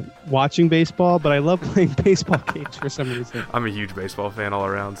watching baseball, but I love playing baseball games for some reason. I'm a huge baseball fan all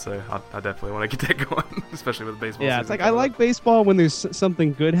around, so I definitely want to get that going, especially with baseball. Yeah, it's like I like baseball when there's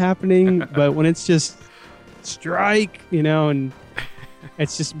something good happening, but when it's just strike, you know, and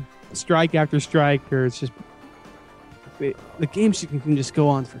it's just strike after strike, or it's just the games can just go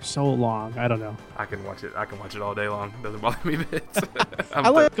on for so long. I don't know. I can watch it all day long. It doesn't bother me a bit. I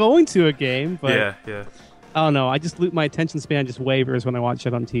like going to a game, but yeah. I don't know. I just my attention span just wavers when I watch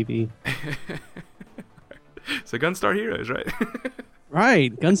it on TV. So Gunstar Heroes, right?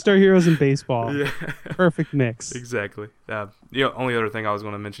 Right, Gunstar Heroes and baseball. Yeah. Perfect mix. Exactly. The only other thing I was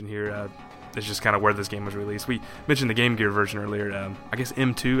going to mention here is just kind of where this game was released. We mentioned the Game Gear version earlier. I guess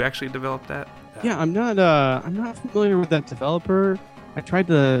M2 actually developed that. Yeah, I'm not familiar with that developer. I tried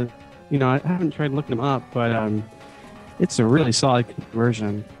to, I haven't tried looking them up, but it's a really solid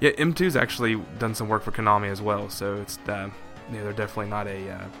version. Yeah, M2's actually done some work for Konami as well, so it's they're definitely not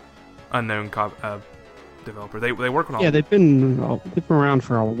a unknown developer. They work on they've been around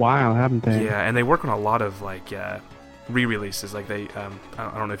for a while, haven't they? Yeah, and they work on a lot of like re-releases. Like they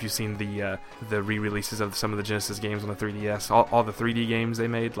I don't know if you've seen the re-releases of some of the Genesis games on the 3DS. All the 3D games they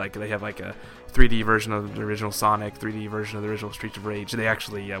made, like they have like a 3D version of the original Sonic, 3D version of the original Streets of Rage. They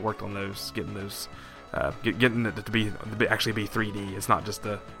actually worked on those, getting those getting it to actually be 3D. It's not just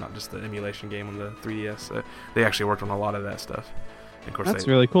the emulation game on the 3DS. So they actually worked on a lot of that stuff. And of course, that's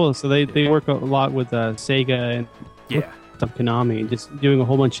really cool. So they work a lot with Sega and stuff, Konami, just doing a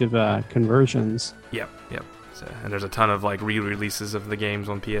whole bunch of conversions. Yep. So, and there's a ton of like re-releases of the games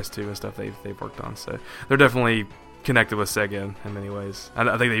on PS2 and stuff they've worked on. So they're definitely connected with Sega in many ways. I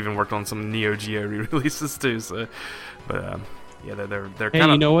think they even worked on some Neo Geo re-releases too. So, but they're kind of.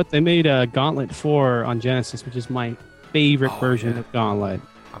 Hey, you know what? They made Gauntlet 4 on Genesis, which is my favorite version of Gauntlet.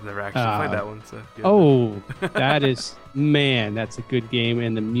 I've never actually played that one. So that is, man, that's a good game,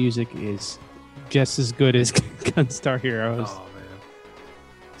 and the music is just as good as Gunstar Heroes. Oh man.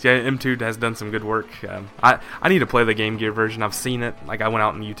 So yeah, M2 has done some good work. I need to play the Game Gear version. I've seen it. Like I went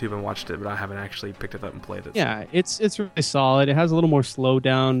out on YouTube and watched it, but I haven't actually picked it up and played it. Yeah, it's really solid. It has a little more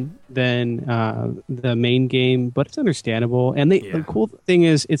slowdown than the main game, but it's understandable. And the cool thing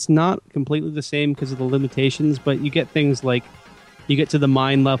is, it's not completely the same because of the limitations, but you get things like you get to the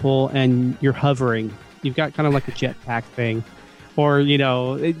mine level and you're hovering. You've got kind of like a jetpack thing. Or,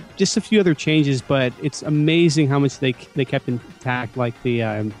 just a few other changes, but it's amazing how much they kept intact, like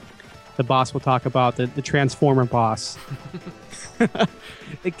the boss we'll talk about, the Transformer boss.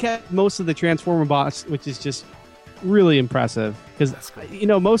 They kept most of the Transformer boss, which is just really impressive. Because,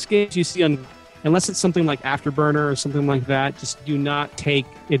 most games you see unless it's something like Afterburner or something like that, just do not take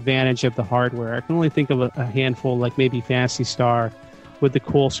advantage of the hardware. I can only think of a handful, like maybe Phantasy Star, with the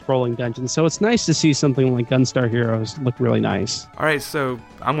cool scrolling dungeons. So it's nice to see something like Gunstar Heroes look really nice. All right, so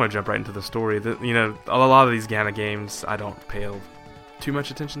I'm going to jump right into the story. A lot of these Gana games, I don't pay too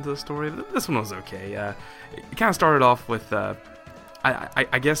much attention to the story. This one was okay. It kind of started off with,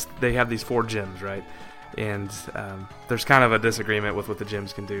 I guess they have these 4 gems, right? And there's kind of a disagreement with what the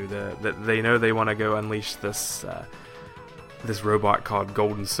gems can do. They know they want to go unleash this this robot called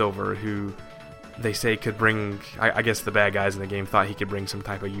Gold and Silver who they say could bring, I guess the bad guys in the game thought he could bring some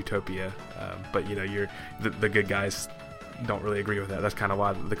type of utopia, but you're the good guys don't really agree with that. That's kind of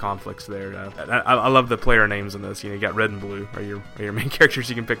why the conflict's there. I love the player names in this. You got Red and Blue are your main characters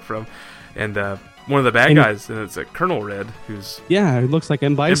you can pick from, and one of the bad guys, and it's a Colonel Red, who's it looks like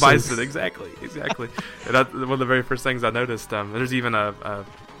M. Bison. M. Bison, exactly. And that's one of the very first things I noticed. There's even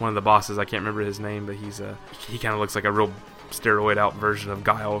one of the bosses, I can't remember his name, but he kind of looks like a real steroid out version of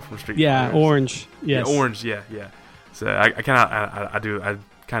Guile from Street Fighter. Yeah, Orange. Yes. Yeah, Orange. Yeah. So I kind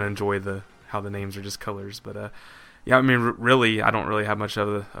of enjoy how the names are just colors, but yeah, I mean, really, I don't really have much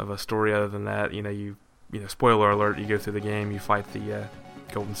of a story other than that. You spoiler alert, you go through the game, you fight the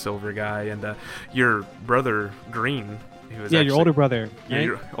Gold and Silver guy, and your brother Green, who was your older brother. Yeah, right?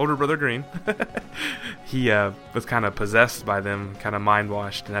 your older brother Green. He was kind of possessed by them, kind of mind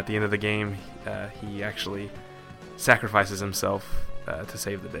washed, and at the end of the game, he actually sacrifices himself to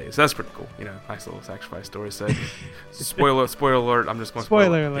save the day. So that's pretty cool. Nice little sacrifice story. So, spoiler alert. I'm just going to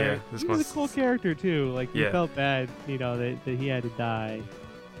spoiler alert. Yeah, he was a cool character too. Like you felt bad, that he had to die.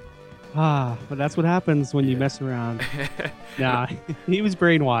 But that's what happens when you mess around. Nah, he was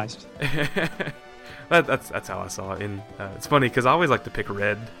brainwashed. That's how I saw it. And it's funny because I always like to pick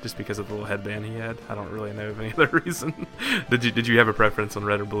Red just because of the little headband he had. I don't really know of any other reason. Did you have a preference on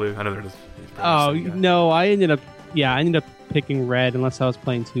Red or Blue? I know there's. No, I ended up picking Red unless I was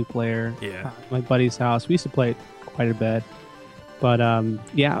playing 2-player. Yeah. My buddy's house. We used to play it quite a bit. But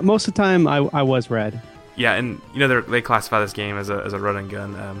most of the time I was Red. Yeah, and they classify this game as a run and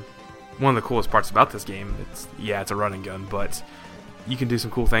gun. One of the coolest parts about this game, it's a run and gun, but you can do some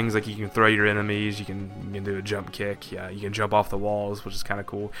cool things, like you can throw your enemies, you can do a jump kick, you can jump off the walls, which is kind of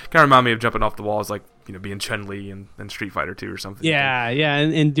cool. Kind of remind me of jumping off the walls, like being Chun-Li in Street Fighter 2 or something.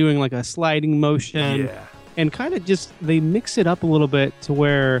 And doing like a sliding motion. Yeah. And kind of just, they mix it up a little bit to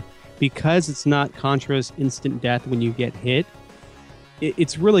where, because it's not Contra's instant death when you get hit,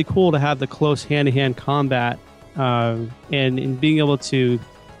 it's really cool to have the close hand-to-hand combat and being able to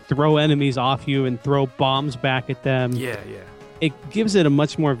throw enemies off you and throw bombs back at them. Yeah. It gives it a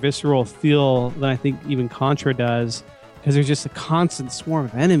much more visceral feel than I think even Contra does, because there's just a constant swarm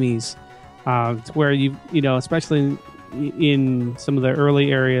of enemies. Where especially in some of the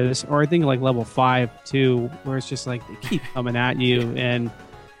early areas, or I think like level 5 too, where it's just like they keep coming at you, and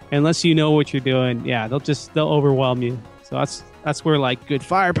unless you know what you're doing, they'll overwhelm you. So that's where like good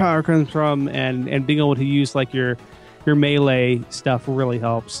firepower comes from, and being able to use like your melee stuff really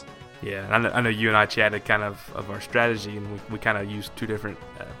helps. Yeah, I know you and I chatted kind of our strategy, and we kind of used two different.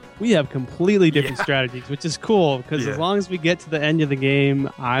 We have completely different strategies, which is cool because as long as we get to the end of the game,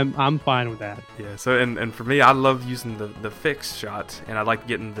 I'm fine with that. Yeah. So and for me, I love using the fixed shot, and I like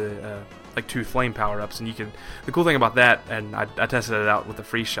getting the like 2 flame power ups. And the cool thing about that, and I tested it out with the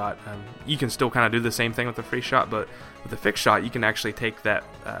free shot. You can still kind of do the same thing with the free shot, but with the fixed shot, you can actually take that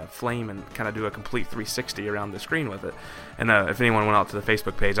flame and kind of do a complete 360 around the screen with it. And if anyone went out to the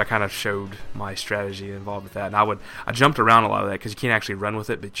Facebook page, I kind of showed my strategy involved with that. And I jumped around a lot of that because you can't actually run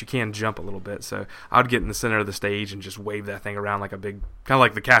with it, but you can jump a little bit. So I would get in the center of the stage and just wave that thing around like a big, kind of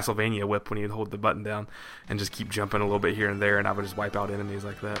like the Castlevania whip when you'd hold the button down, and just keep jumping a little bit here and there, and I would just wipe out enemies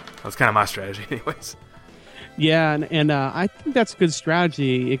like that. That's kind of my strategy anyways. Yeah, and I think that's a good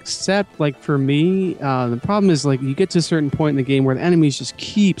strategy, except like for me, the problem is like you get to a certain point in the game where the enemies just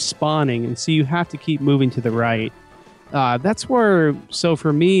keep spawning, and so you have to keep moving to the right. That's where, so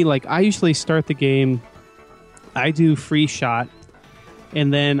for me, like I usually start the game, I do free shot,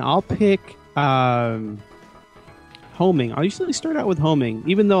 and then I'll pick homing. I'll usually start out with homing,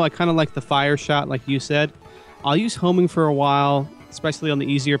 even though I kind of like the fire shot, like you said. I'll use homing for a while, especially on the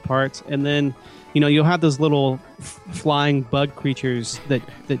easier parts, and then you'll have those little flying bug creatures that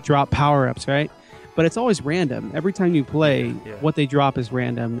drop power-ups, right? But it's always random. Every time you play, what they drop is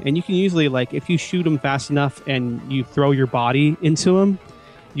random. And you can usually, like, if you shoot them fast enough and you throw your body into them,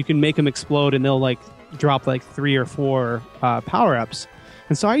 you can make them explode and they'll, like, drop, like, 3 or 4 power-ups.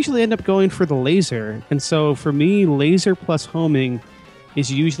 And so I usually end up going for the laser. And so for me, laser plus homing is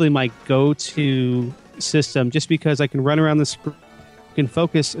usually my go-to system, just because I can run around the screen, can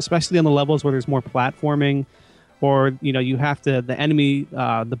focus, especially on the levels where there's more platforming, or you have to, the enemy,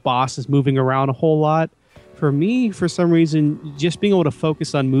 the boss is moving around a whole lot. For me, for some reason, just being able to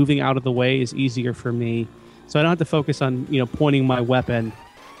focus on moving out of the way is easier for me, so I don't have to focus on pointing my weapon.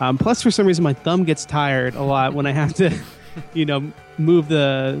 Plus, for some reason, my thumb gets tired a lot when I have to move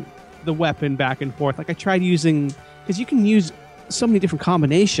the weapon back and forth. Like I tried using, because you can use so many different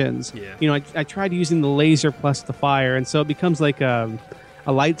combinations. I tried using the laser plus the fire, and so it becomes like a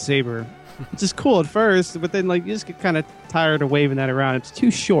lightsaber. which is cool at first, but then like you just get kind of tired of waving that around. It's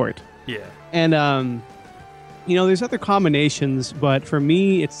too short. Yeah. And there's other combinations, but for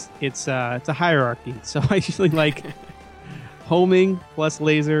me, it's a hierarchy. So I usually like homing plus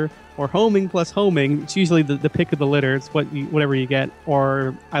laser, or homing plus homing. It's usually the pick of the litter. It's whatever you get.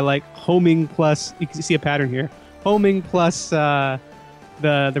 Or I like homing plus. You can see a pattern here. Homing plus the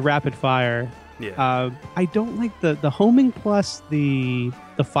rapid fire. Yeah. I don't like the homing plus the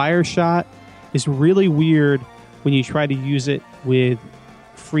fire shot is really weird when you try to use it with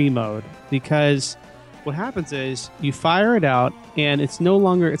free mode, because what happens is you fire it out and it's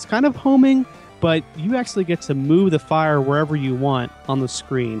kind of homing, but you actually get to move the fire wherever you want on the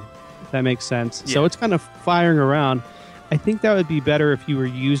screen, if that makes sense. Yeah. So it's kind of firing around. I think that would be better if you were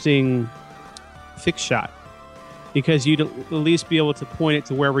using fixed shot, because you'd at least be able to point it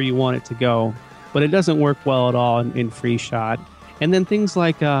to wherever you want it to go. But it doesn't work well at all in free shot. And then things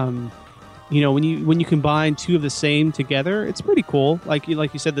like when you combine two of the same together, it's pretty cool. Like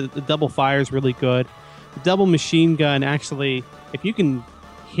you said, the double fire is really good. The double machine gun, actually, if you can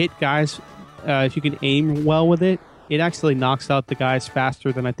hit guys, if you can aim well with it, it actually knocks out the guys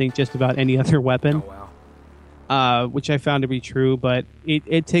faster than I think just about any other weapon. Oh, wow. Which I found to be true, but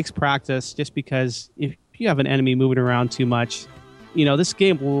it takes practice, just because if you have an enemy moving around too much, this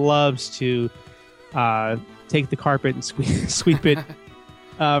game loves to take the carpet and sweep it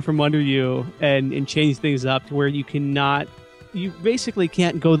from under you and change things up to where you basically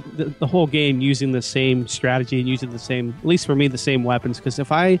can't go the whole game using the same strategy and using the same, at least for me, the same weapons. Because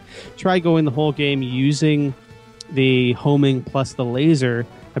if I try going the whole game using the homing plus the laser,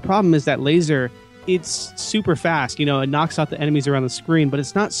 the problem is that laser, it's super fast. It knocks out the enemies around the screen, but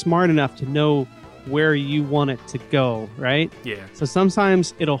it's not smart enough to know where you want it to go, right? Yeah. So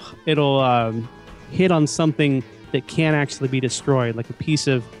sometimes it'll hit on something that can't actually be destroyed, like a piece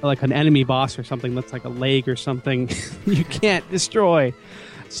of, like an enemy boss or something that's like a leg or something you can't destroy.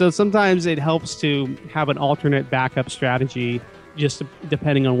 So sometimes it helps to have an alternate backup strategy, just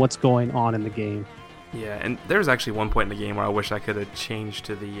depending on what's going on in the game. Yeah, and there's actually one point in the game where I wish I could have changed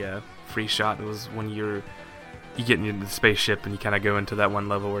to the free shot. It was when you get into the spaceship and you kind of go into that one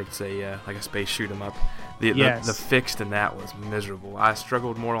level where it's like a space shoot 'em up. The fixed in that was miserable. I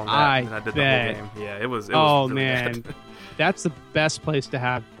struggled more on that than I did the whole game. Yeah, it was really man, bad. That's the best place to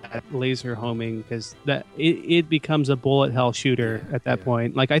have that laser homing, because it becomes a bullet hell shooter at that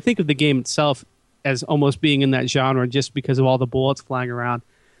point. Like, I think of the game itself as almost being in that genre just because of all the bullets flying around.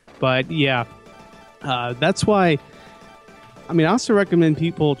 But yeah, that's why. I mean, I also recommend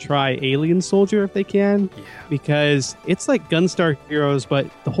people try Alien Soldier if they can, because it's like Gunstar Heroes, but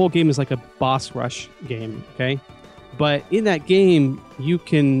the whole game is like a boss rush game, okay? But in that game, you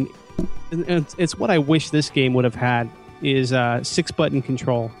can... It's what I wish this game would have had, is 6-button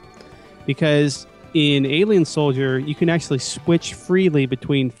control. Because in Alien Soldier, you can actually switch freely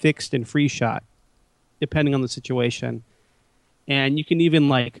between fixed and free shot, depending on the situation. And you can even,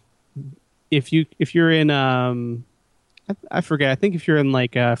 like... If you're in... I forget. I think if you're in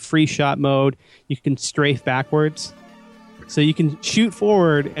like a free shot mode, you can strafe backwards. So you can shoot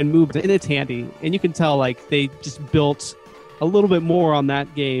forward and move, and it's handy. And you can tell like they just built a little bit more on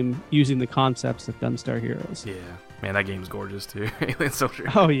that game using the concepts of Gunstar Heroes. Yeah. Man, that game's gorgeous too. Alien Soldier.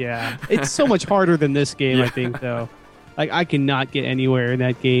 Oh yeah. It's so much harder than this game, I think, though. Like, I cannot get anywhere in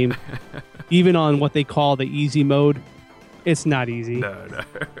that game. Even on what they call the easy mode. It's not easy. No.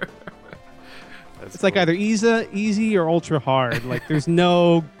 It's like either easy or ultra hard. Like, there's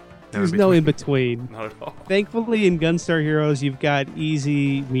no in between. Not at all. Thankfully, in Gunstar Heroes, you've got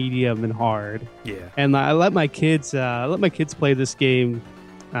easy, medium, and hard. Yeah. And I let my kids play this game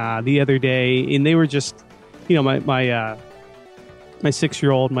the other day, and they were just, my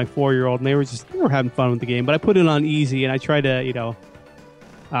 6-year-old, my 4-year-old, and they were having fun with the game. But I put it on easy, and I tried to,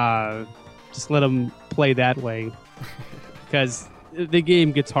 just let them play that way, because the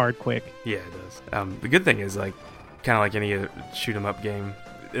game gets hard quick. Yeah, it does. The good thing is, like, kind of like any shoot 'em up game,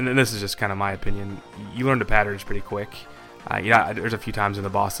 and this is just kind of my opinion, you learn the patterns pretty quick. There's a few times in the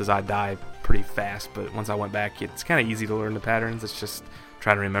bosses I die pretty fast, but once I went back, it's kind of easy to learn the patterns. It's just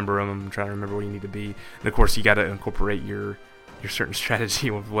trying to remember them, trying to remember where you need to be, and of course you got to incorporate your certain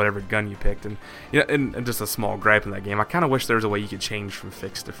strategy with whatever gun you picked. And and just a small gripe in that game, I kind of wish there was a way you could change from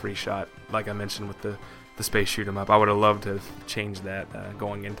fixed to free shot, like I mentioned with the space shoot 'em up. I would have loved to have changed that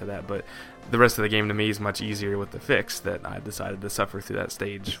going into that, but the rest of the game to me is much easier with the fix, that I decided to suffer through that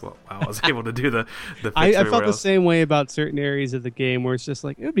stage while I was able to do the fix. I felt the same way about certain areas of the game where it's just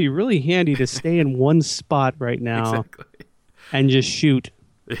like, it would be really handy to stay in one spot right now and just shoot.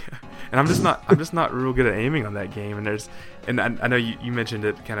 Yeah. And I'm just not real good at aiming on that game, and And I know you mentioned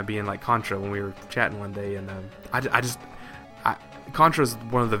it kind of being like Contra when we were chatting one day, and Contra is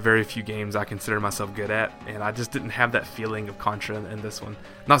one of the very few games I consider myself good at, and I just didn't have that feeling of Contra in this one.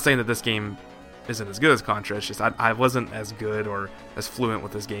 Not saying that this game isn't as good as Contra, it's just I wasn't as good or as fluent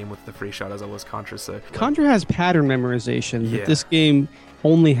with this game with the free shot as I was Contra. So Contra has pattern memorization that this game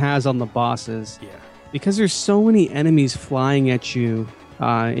only has on the bosses. Yeah. Because there's so many enemies flying at you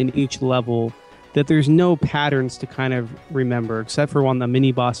in each level that there's no patterns to kind of remember, except for on the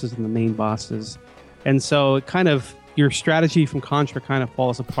mini bosses and the main bosses. And so it kind of, your strategy from Contra kind of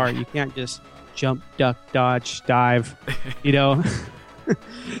falls apart. You can't just jump, duck, dodge, dive, you know.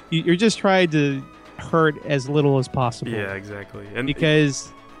 You're just trying to hurt as little as possible. Yeah, exactly. And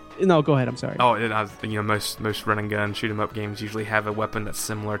because no, go ahead. I'm sorry. Oh, and most run and gun shoot 'em up games usually have a weapon that's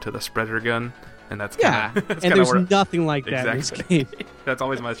similar to the spreader gun, and that's and there's nothing like that in this game. That's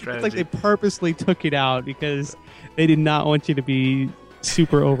always my strategy. It's like they purposely took it out because they did not want you to be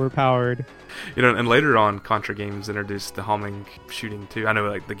super overpowered. And later on, Contra games introduced the homing shooting too. I know,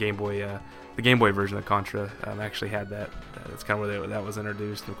 like the Game Boy version of Contra actually had that. That's kind of where that was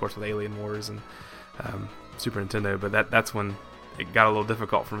introduced, and of course with Alien Wars and Super Nintendo. But that's when it got a little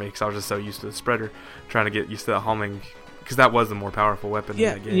difficult for me because I was just so used to the spreader, trying to get used to the homing, because that was the more powerful weapon in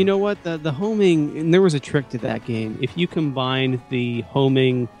that game. You know what? The homing, and there was a trick to that game. If you combined the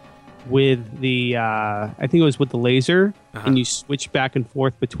homing with the, I think it was with the laser, and you switch back and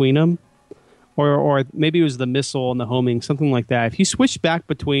forth between them, or maybe it was the missile and the homing, something like that. If you switch back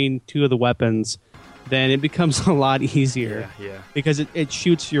between two of the weapons, then it becomes a lot easier. Yeah. Because it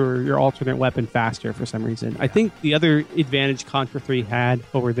shoots your alternate weapon faster for some reason. I think the other advantage Contra 3 had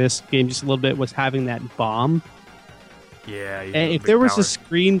over this game just a little bit was having that bomb. Yeah. And if there was a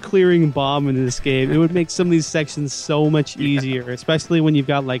screen clearing bomb in this game, it would make some of these sections so much easier, especially when you've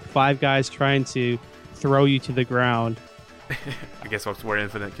got like 5 guys trying to throw you to the ground. I guess that's where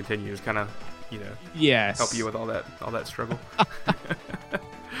Infinite continues, kind of, help you with all that struggle.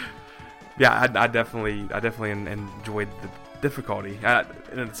 Yeah, I definitely enjoyed the difficulty.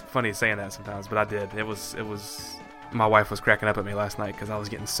 And it's funny saying that sometimes, but I did. It was. My wife was cracking up at me last night because I was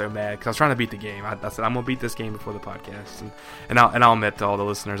getting so mad because I was trying to beat the game. I said I'm gonna beat this game before the podcast, and I'll admit to all the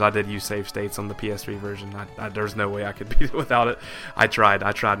listeners, I did use save states on the PS3 version. There's no way I could beat it without it. I tried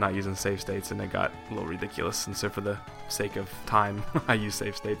not using save states, and it got a little ridiculous. And so for the sake of time, I use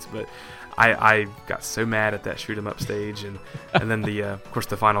save states. But I got so mad at that shoot 'em up stage, and then the of course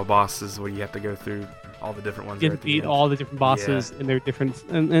the final boss is where you have to go through all the different ones. You beat all the different bosses, and they're different.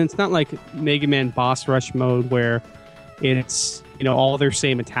 And it's not like Mega Man boss rush mode where it's all their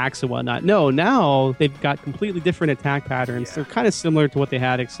same attacks and whatnot. No, now they've got completely different attack patterns. They're kind of similar to what they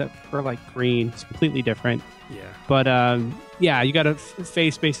had, except for like green. It's completely different. Yeah. But you got to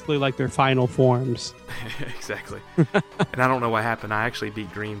face basically like their final forms. Exactly. And I don't know what happened. I actually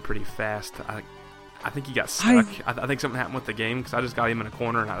beat green pretty fast. I think he got stuck. I think something happened with the game because I just got him in a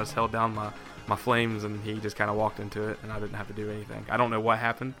corner and I just held down my flames and he just kind of walked into it and I didn't have to do anything. I don't know what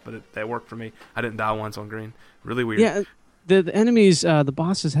happened, but that worked for me. I didn't die once on green. Really weird. Yeah, the enemies, the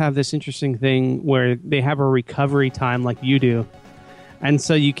bosses have this interesting thing where they have a recovery time like you do. And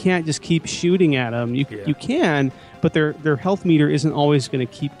so you can't just keep shooting at them. You can, but their health meter isn't always going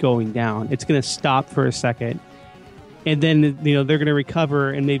to keep going down. It's going to stop for a second. And then, they're going to recover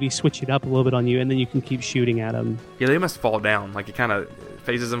and maybe switch it up a little bit on you, and then you can keep shooting at them. Yeah, they must fall down. Like, it kind of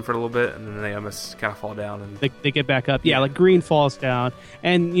phases them for a little bit, and then they almost kind of fall down. And they get back up. Yeah, like green falls down.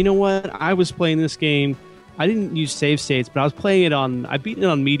 And you know what? I was playing this game. I didn't use save states, but I was playing it on... I've beaten it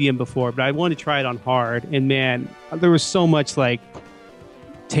on medium before, but I wanted to try it on hard. And, man, there was so much, like,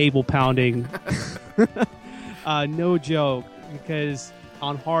 table pounding. No joke, because...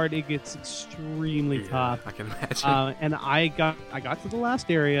 on hard, it gets extremely tough. I can imagine. And I got to the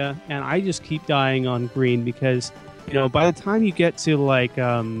last area, and I just keep dying on green because, by the time you get to like,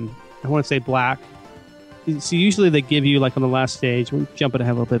 I want to say black. So usually they give you like on the last stage. We're jumping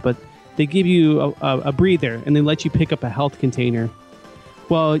ahead a little bit, but they give you a breather, and they let you pick up a health container.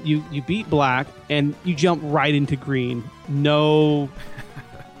 Well, you beat black, and you jump right into green. No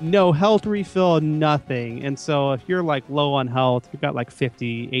health refill, nothing. And so if you're like low on health, you've got like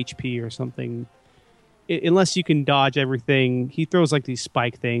 50 HP or something, unless you can dodge everything, he throws like these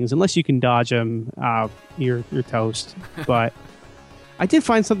spike things. Unless you can dodge them, you're toast. But I did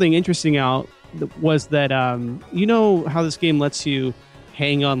find something interesting out, was that, you know how this game lets you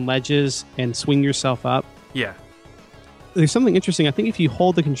hang on ledges and swing yourself up? Yeah. There's something interesting. I think if you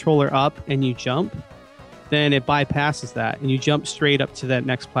hold the controller up and you jump, then it bypasses that, and you jump straight up to that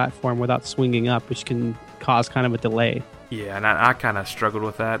next platform without swinging up, which can cause kind of a delay. Yeah, and I kind of struggled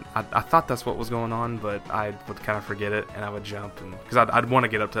with that. I thought that's what was going on, but I would kind of forget it, and I would jump, because I'd want to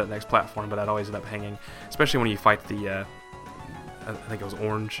get up to that next platform, but I'd always end up hanging, especially when you fight the, I think it was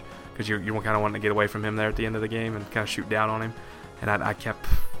Orange, because you're kind of wanting to get away from him there at the end of the game and kind of shoot down on him. And I kept,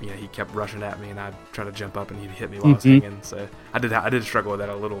 he kept rushing at me, and I'd try to jump up, and he'd hit me while I was hanging. So I did struggle with that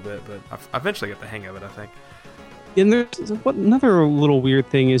a little bit, but I eventually got the hang of it, I think. And there's another little weird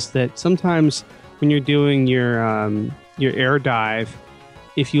thing is that sometimes when you're doing your air dive,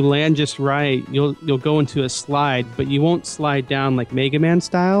 if you land just right, you'll go into a slide, but you won't slide down like Mega Man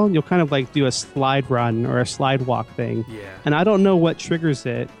style. You'll kind of like do a slide run or a slide walk thing. Yeah. And I don't know what triggers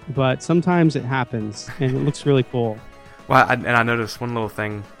it, but sometimes it happens, and it looks really cool. Well, I noticed one little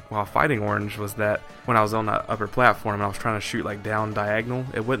thing while fighting Orange was that when I was on that upper platform and I was trying to shoot like down diagonal,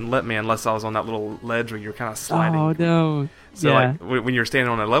 it wouldn't let me unless I was on that little ledge where you're kind of sliding. Oh no! So yeah. like when you're standing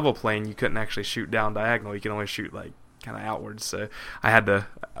on a level plane, you couldn't actually shoot down diagonal. You can only shoot like kind of outwards. So I had to.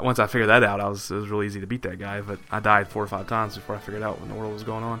 Once I figured that out, it was really easy to beat that guy. But I died 4 or 5 times before I figured out what in the world was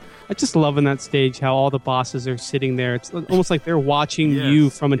going on. I just love in that stage how all the bosses are sitting there. It's almost like they're watching you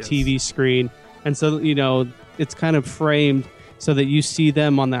from a TV screen, and so it's kind of framed so that you see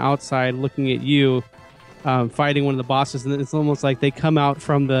them on the outside looking at you, fighting one of the bosses, and it's almost like they come out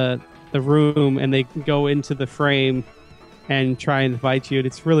from the room and they go into the frame and try and fight you. And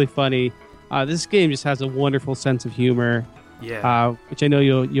it's really funny. This game just has a wonderful sense of humor, which I know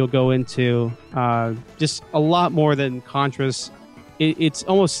you'll go into. Just a lot more than Contra's. It's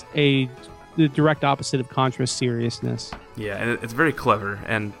almost the direct opposite of Contra's seriousness. Yeah, and it's very clever.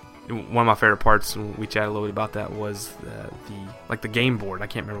 And one of my favorite parts, and we chatted a little bit about that, was the game board. I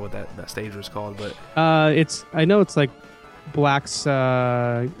can't remember what that stage was called, but I know it's like Black's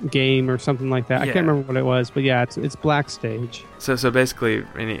game or something like that. Yeah. I can't remember what it was, but yeah, it's Black's stage. So basically,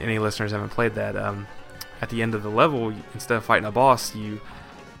 any listeners haven't played that, at the end of the level, instead of fighting a boss, you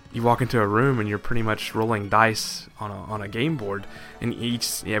walk into a room and you're pretty much rolling dice on a game board, and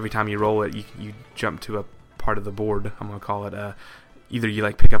every time you roll it, you jump to a part of the board. I'm gonna call it either you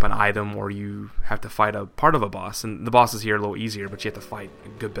like pick up an item or you have to fight a part of a boss, and the bosses here are a little easier, but you have to fight a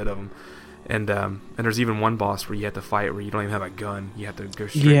good bit of them. And there's even one boss where you have to fight where you don't even have a gun. You have to go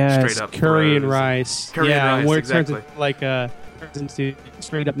straight up. Curry and Rice. Curry and Rice, where it exactly. turns into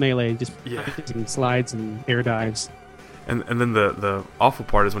straight up melee, just and slides and air dives. And then the awful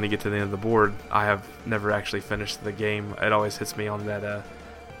part is when you get to the end of the board, I have never actually finished the game. It always hits me on that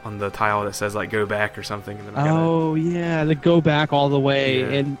on the tile that says like go back or something. And then the go back all the way. Yeah.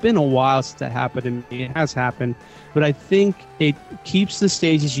 And it's been a while since that happened, and it has happened. But I think it keeps the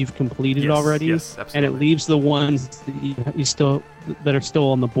stages you've completed already, yes, absolutely. and it leaves the ones that that are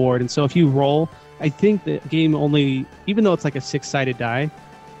still on the board. And so if you roll, I think the game only, even though it's like a 6-sided die,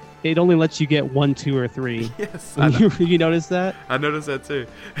 it only lets you get 1, 2, or 3. Yes, you notice that? I noticed that too.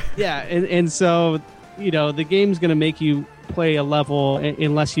 Yeah, and so the game's gonna make you play a level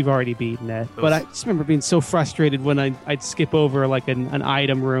unless you've already beaten it. But I just remember being so frustrated when I'd skip over like an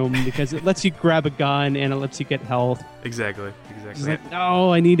item room because it lets you grab a gun and it lets you get health. Exactly. It's like,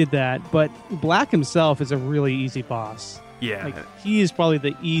 no, I needed that. But Black himself is a really easy boss. Yeah. Like, he is probably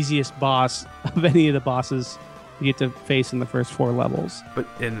the easiest boss of any of the bosses you get to face in the first 4 levels. But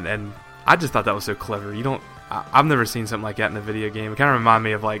and I just thought that was so clever. I've never seen something like that in a video game. It kind of reminded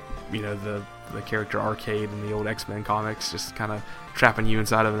me of like the character Arcade in the old X-Men comics, just kind of trapping you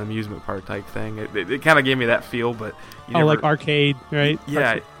inside of an amusement park type thing. It kind of gave me that feel, but like Arcade, right?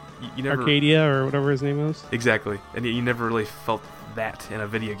 Yeah, you never, Arcadia or whatever his name was. Exactly, and you never really felt that in a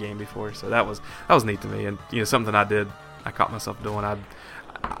video game before, so that was neat to me, and something I caught myself doing.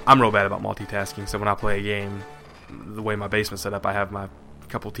 I'm real bad about multitasking, so when I play a game, the way my basement's set up, I have my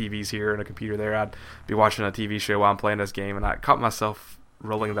couple TVs here and a computer there. I'd be watching a TV show while I'm playing this game, and I caught myself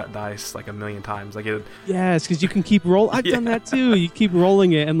rolling that dice like a million times. Yes, because you can keep rolling. I've done that too. You keep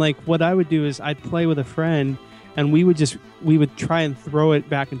rolling it, and like what I would do is I'd play with a friend, and we would try and throw it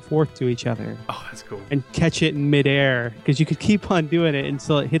back and forth to each other. Oh, that's cool. And catch it in midair because you could keep on doing it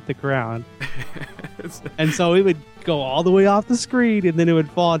until it hit the ground. And so we would go all the way off the screen, and then it would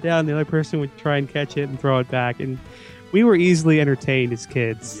fall down. The other person would try and catch it and throw it back, and we were easily entertained as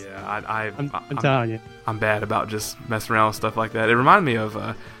kids. Yeah, I'm telling you. I'm bad about just messing around with stuff like that. It reminded me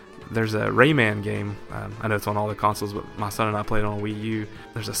of there's a Rayman game. I know it's on all the consoles, but my son and I played on Wii U.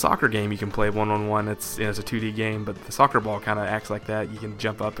 There's a soccer game you can play 1-on-1. It's a 2D game, but the soccer ball kind of acts like that. You can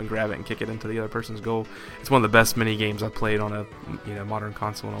jump up and grab it and kick it into the other person's goal. It's one of the best mini games I've played on a modern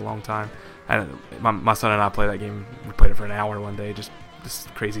console in a long time. My son and I played that game. We played it for an hour one day. Just this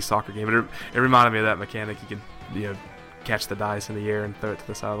crazy soccer game. It reminded me of that mechanic. You can catch the dice in the air and throw it to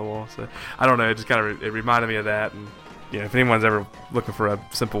the side of the wall. So I don't know. It just kind of it reminded me of that, and if anyone's ever looking for a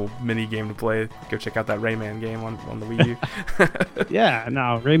simple mini game to play, go check out that Rayman game on the Wii U. Yeah,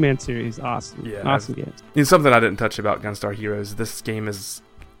 no, Rayman series, awesome. Yeah, awesome games. Something I didn't touch about Gunstar Heroes. This game is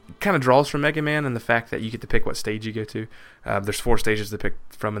kind of draws from Mega Man, and the fact that you get to pick what stage you go to. There's 4 stages to pick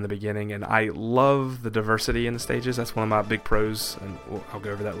from in the beginning, and I love the diversity in the stages. That's one of my big pros, and I'll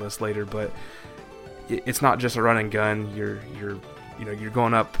go over that list later. But it's not just a run and gun. You're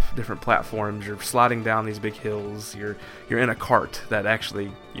going up different platforms. You're sliding down these big hills. You're in a cart that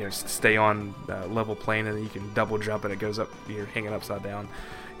actually stay on level plane, and you can double jump, and it goes up. You're hanging upside down.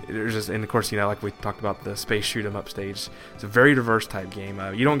 There's just, and of course, like we talked about the space shoot 'em up stage. It's a very diverse type game.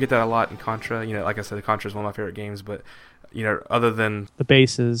 You don't get that a lot in Contra. Like I said, the Contra is one of my favorite games, but other than the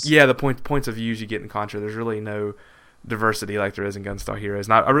bases, the points of views you get in Contra, there's really no diversity like there is in Gunstar Heroes.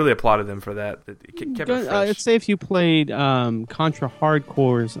 And I really applauded them for that. It kept it fresh. I'd say if you played Contra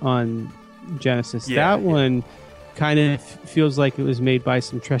Hardcores on Genesis, that one kind of feels like it was made by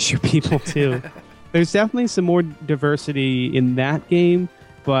some Treasure people too. There's definitely some more diversity in that game.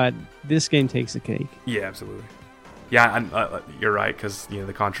 But this game takes the cake. Yeah, absolutely. Yeah, you're right, because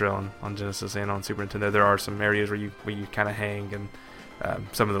the Contra on Genesis and on Super Nintendo, there are some areas where you kind of hang, and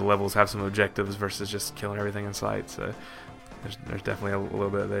some of the levels have some objectives versus just killing everything in sight. So there's definitely a little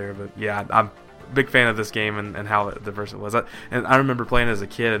bit there. But yeah, I'm a big fan of this game and how diverse it was. And I remember playing it as a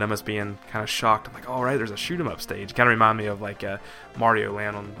kid and almost being kind of shocked. I'm like, all right, there's a shoot 'em up stage. Kind of remind me of like Mario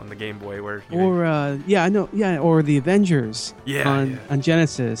Land on the Game Boy, where or the Avengers on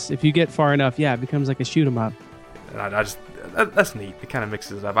Genesis. If you get far enough, it becomes like a shoot 'em up. And that's neat. It kind of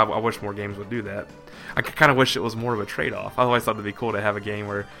mixes it up. I wish more games would do that. I kind of wish it was more of a trade-off. I always thought it'd be cool to have a game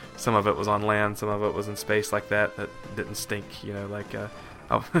where some of it was on land, some of it was in space, like that didn't stink.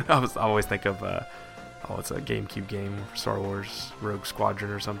 I always think of it's a GameCube game, Star Wars Rogue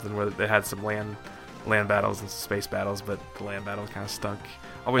Squadron or something, where they had some land battles and space battles, but the land battles kind of stunk.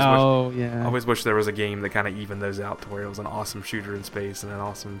 I always wish there was a game that kind of evened those out to where it was an awesome shooter in space and an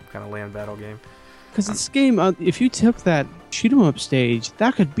awesome kind of land battle game. Because this game, if you took that shoot 'em up stage,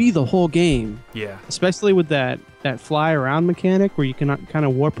 that could be the whole game. Yeah. Especially with that fly around mechanic where you can kind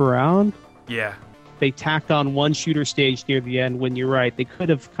of warp around. Yeah. They tacked on one shooter stage near the end when you're right. They could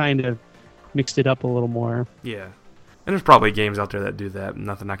have kind of mixed it up a little more. Yeah. And there's probably games out there that do that.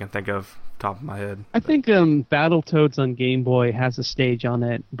 Nothing I can think of top of my head. I think Battletoads on Game Boy has a stage on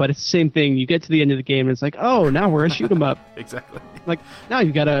it, but it's the same thing. You get to the end of the game and it's like, oh, now we're a shoot 'em up. Exactly. Like, now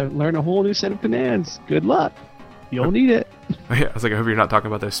you got to learn a whole new set of commands. Good luck. You'll need it. Yeah, I was like, I hope you're not talking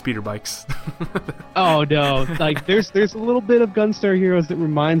about those speeder bikes. Oh no! Like, there's a little bit of Gunstar Heroes that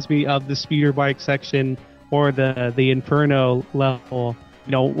reminds me of the speeder bike section or the Inferno level.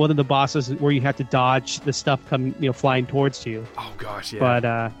 One of the bosses where you have to dodge the stuff come flying towards you. Oh gosh, yeah. But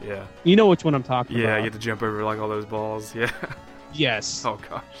yeah, you know which one I'm talking about. Yeah, you have to jump over like all those balls. Yeah. Yes. Oh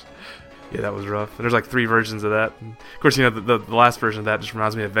gosh. Yeah, that was rough. And there's like 3 versions of that. And of course, the last version of that just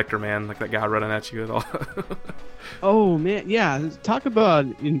reminds me of Vector Man, like that guy running at you at all. Oh man, yeah. Talk about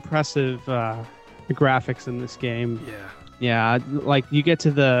impressive graphics in this game. Yeah. Yeah, like you get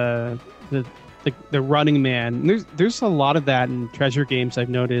to the running man. There's a lot of that in Treasure games I've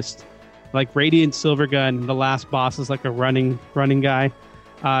noticed. Like Radiant Silvergun, the last boss is like a running guy.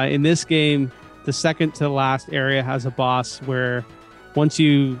 In this game, the second to last area has a boss where once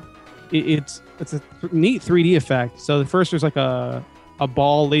it's a neat 3D effect. So the first there's like a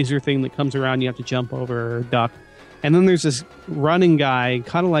ball laser thing that comes around, you have to jump over or duck. And then there's this running guy,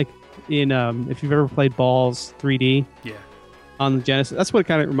 kind of like in if you've ever played Balls 3D. Yeah. On the Genesis. That's what it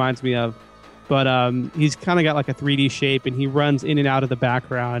kind of reminds me of. But he's kind of got like a 3D shape, and he runs in and out of the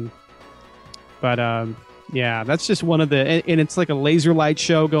background. But yeah, that's just one of the... And it's like a laser light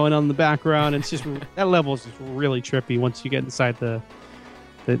show going on in the background. It's just... that level is just really trippy once you get inside the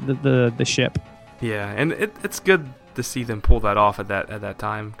ship. Yeah, and it's good to see them pull that off at that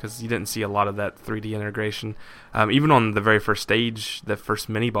time, because you didn't see a lot of that 3D integration. Even on the very first stage, the first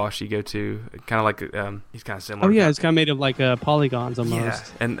mini boss you go to, kind of like he's kind of similar. Oh yeah, it's kind of made of like polygons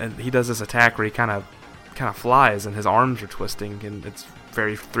almost. Yeah, and he does this attack where he kind of flies and his arms are twisting, and it's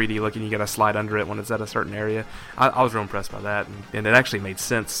very 3D looking. You got to slide under it when it's at a certain area. I was real impressed by that, and it actually made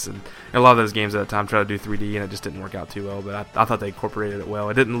sense. And a lot of those games at the time tried to do 3D, and it just didn't work out too well. But I thought they incorporated it well.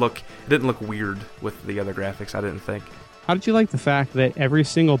 It didn't look weird with the other graphics, I didn't think. How did you like the fact that every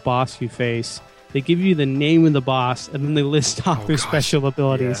single boss you face, they give you the name of the boss, and then they list off their special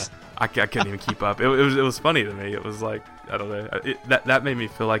abilities? Yeah. I couldn't even keep up. It was funny to me. It was like, I don't know. That made me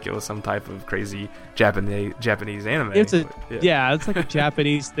feel like it was some type of crazy Japanese anime. It's it's like a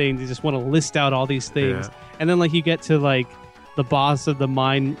Japanese thing. They just want to list out all these things, and then like you get to like the boss of the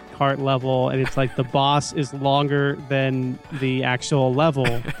mine cart level, and it's like the boss is longer than the actual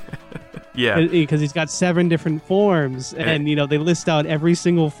level. Yeah, because he's got 7 different forms, and they list out every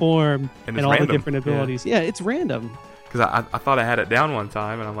single form and all random. the different abilities. Yeah, it's random. Because I thought I had it down one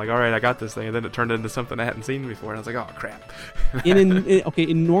time, and I'm like, all right, I got this thing, and then it turned into something I hadn't seen before, and I was like, oh crap.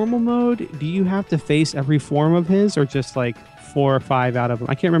 In normal mode, do you have to face every form of his, or just like 4 or 5 out of them?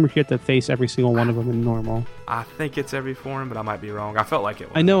 I can't remember if you have to face every single one of them in normal. I think it's every form, but I might be wrong. I felt like it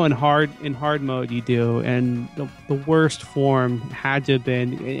was. I know in hard mode you do, and the worst form had to have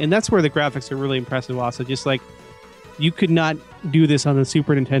been, and that's where the graphics are really impressive also. Just like, you could not do this on the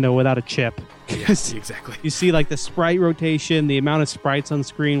Super Nintendo without a chip. Yes, exactly. You see like the sprite rotation, the amount of sprites on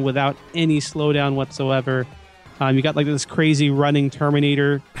screen without any slowdown whatsoever. You got like this crazy running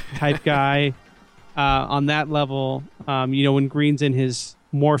Terminator type guy on that level. When Green's in his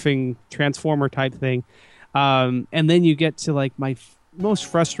morphing transformer type thing. And then you get to like my most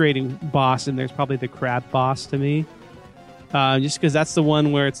frustrating boss, and there's probably the crab boss to me. Just because that's the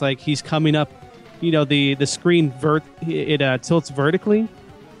one where it's like he's coming up, the screen tilts vertically.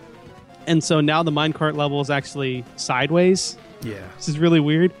 And so now the minecart level is actually sideways. Yeah. This is really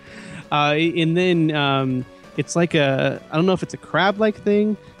weird. And then it's like I don't know if it's a crab-like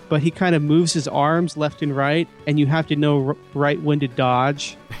thing, but he kind of moves his arms left and right, and you have to know right when to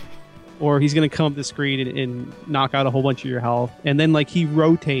dodge, or he's going to come up the screen and knock out a whole bunch of your health. And then like he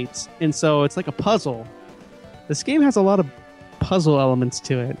rotates, and so it's like a puzzle. This game has a lot of puzzle elements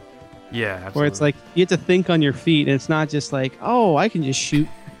to it. Yeah, absolutely. Where it's like you have to think on your feet, and it's not just like, oh, I can just shoot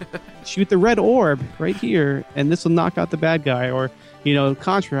the red orb right here, and this will knock out the bad guy. Or,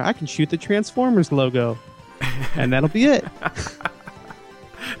 Contra, I can shoot the Transformers logo, and that'll be it.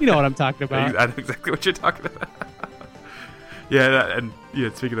 You know what I'm talking about. I know exactly what you're talking about.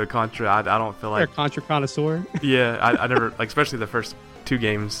 Speaking of Contra, I don't feel like... You're a Contra connoisseur. Yeah, I never, like, especially the first 2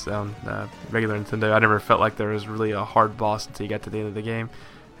 games on regular Nintendo, I never felt like there was really a hard boss until you got to the end of the game.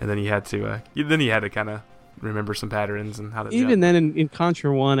 And then you had to kind of remember some patterns and how to even jump. then in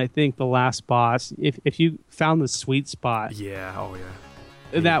Contra 1, I think the last boss, if you found the sweet spot,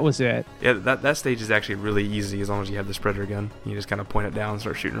 that was it. Yeah, that stage is actually really easy as long as you have the spreader gun. You just kind of point it down,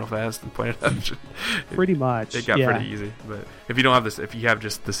 start shooting real fast, and point it up. Pretty much. It got pretty easy. But if you don't have if you have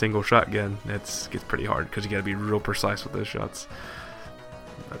just the single shotgun, it gets pretty hard because you got to be real precise with those shots.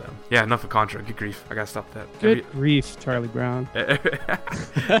 But enough of Contra. Good grief, I gotta stop that. Good grief, Charlie Brown.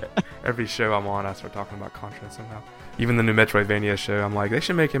 Every show I'm on, I start talking about Contra somehow. Even the new Metroidvania show, I'm like, they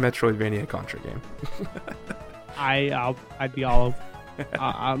should make a Metroidvania Contra game. I'd be all over.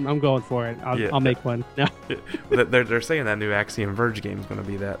 I'm going for it. I'll make one. No. They're saying that new Axiom Verge game is going to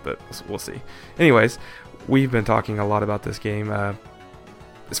be that, but we'll see. Anyways, we've been talking a lot about this game.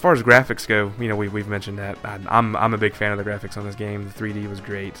 As far as graphics go, we've mentioned that. I'm a big fan of the graphics on this game. The 3D was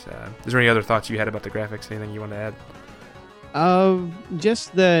great. Is there any other thoughts you had about the graphics? Anything you want to add?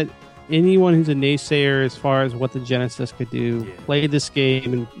 Just that anyone who's a naysayer as far as what the Genesis could do, play this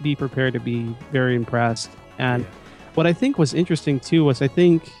game and be prepared to be very impressed. And what I think was interesting too was I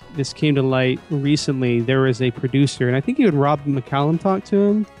think this came to light recently. There was a producer, and I think even Rob McCallum talked to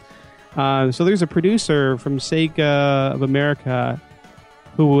him. So there's a producer from Sega of America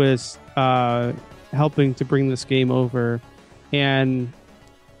who was helping to bring this game over, and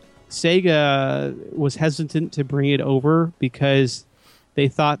Sega was hesitant to bring it over because they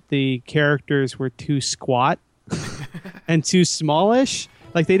thought the characters were too squat and too smallish.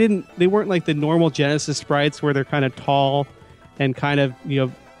 Like they weren't like the normal Genesis sprites where they're kind of tall and kind of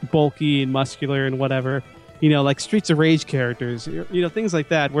bulky and muscular and whatever. Like Streets of Rage characters, things like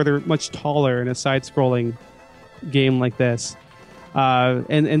that where they're much taller in a side-scrolling game like this.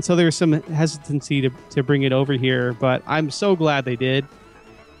 And so there's some hesitancy to bring it over here, but I'm so glad they did.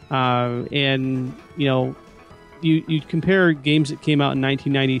 And you compare games that came out in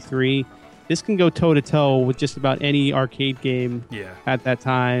 1993. This can go toe to toe with just about any arcade game at that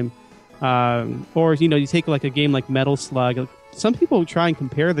time. Or you take like a game like Metal Slug. Some people try and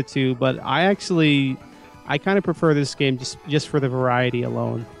compare the two, but I kind of prefer this game just for the variety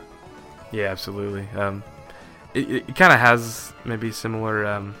alone. Yeah, absolutely. It kind of has maybe similar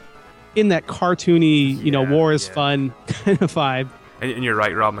in that cartoony, war is fun kind of vibe. And you're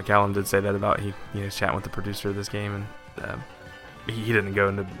right, Rob McCallum did say that about he chatting with the producer of this game, and he didn't go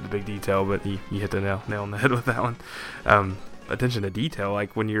into the big detail, but he hit the nail on the head with that one. Attention to detail,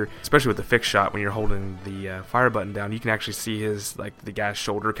 like when you're, especially with the fixed shot, when you're holding the fire button down, you can actually see the guy's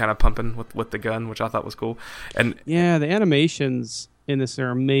shoulder kind of pumping with the gun, which I thought was cool. And the animations in this are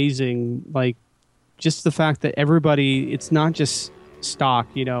amazing. Like just the fact that everybody, it's not just stock.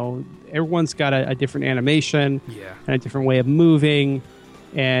 Everyone's got a different animation Yeah. and a different way of moving,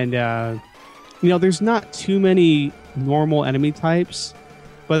 and there's not too many normal enemy types,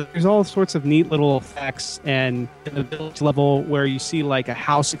 but there's all sorts of neat little effects. And in the village level where you see like a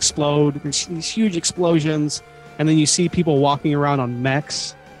house explode, there's these huge explosions, and then you see people walking around on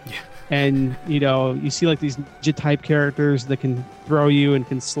mechs. Yeah. And you see like these ninja type characters that can throw you and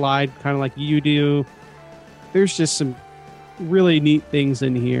can slide kind of like you do. There's just some really neat things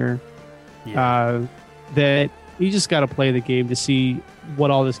in here that you just got to play the game to see what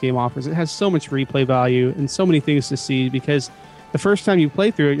all this game offers. It has so much replay value and so many things to see, because the first time you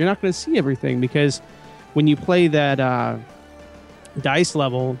play through it, you're not going to see everything, because when you play that dice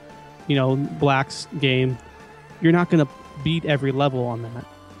level, Black's game, you're not going to beat every level on that.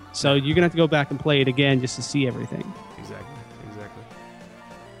 So you're going to have to go back and play it again just to see everything. Exactly.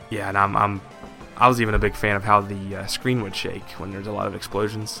 Yeah, and I was even a big fan of how the screen would shake when there's a lot of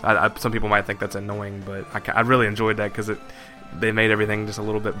explosions. Some people might think that's annoying, but I really enjoyed that because they made everything just a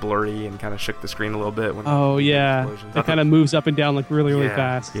little bit blurry and kind of shook the screen a little bit. When it kind of moves up and down like really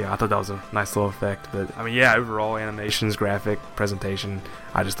fast. Yeah, I thought that was a nice little effect. But I mean, overall animations, graphic, presentation,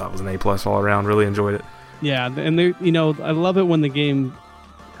 I just thought it was an A+ all around. Really enjoyed it. Yeah, and I love it when the game.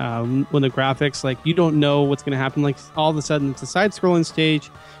 When the graphics, like, you don't know what's going to happen. Like, all of a sudden, it's a side-scrolling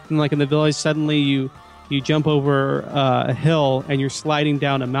stage, and like in the village, suddenly you jump over a hill and you're sliding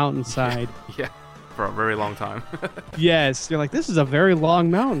down a mountainside. Yeah, for a very long time. Yes, you're like, this is a very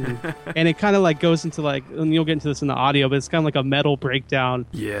long mountain, and it kind of like goes into like, and you'll get into this in the audio, but it's kind of like a metal breakdown.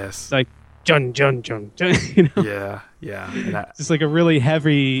 Yes, it's like jun jun jun jun. Yeah. And just like a really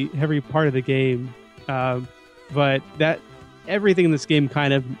heavy part of the game, but that. Everything in this game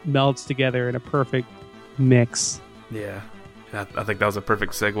kind of melds together in a perfect mix. Yeah. I think that was a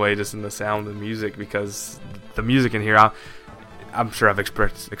perfect segue just in the sound and music, because the music in here, I'm sure I've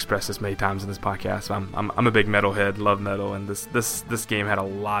expressed this many times in this podcast. I'm a big metalhead, love metal, and this game had a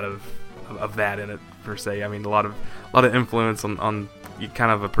lot of that in it, per se. I mean, a lot of influence on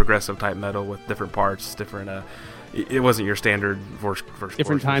kind of a progressive type metal with different parts, different it wasn't your standard verse.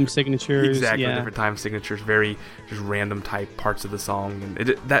 Different time signatures. Exactly, yeah. Different time signatures, very just random type parts of the song. And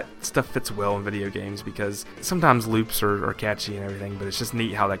that stuff fits well in video games, because sometimes loops are catchy and everything, but it's just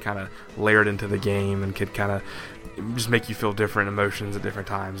neat how that kind of layered into the game and could kind of just make you feel different emotions at different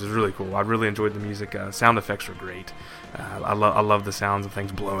times. It's really cool. I really enjoyed the music. Sound effects were great. I love the sounds of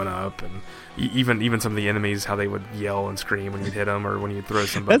things blowing up, and even some of the enemies, how they would yell and scream when you'd hit them or when you'd throw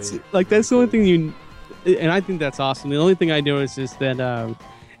somebody. That's the only thing and I think that's awesome. The only thing I noticed is that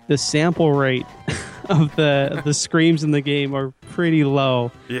the sample rate of the screams in the game are pretty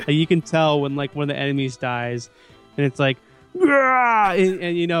low. Yeah. You can tell when like one of the enemies dies, and it's like,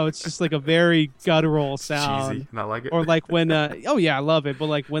 and it's just like a very guttural sound. Cheesy, and I like it. Or like when, oh yeah, I love it. But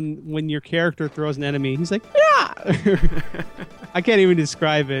like when your character throws an enemy, he's like, yeah. I can't even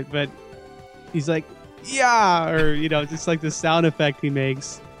describe it, but he's like, yeah, or just like the sound effect he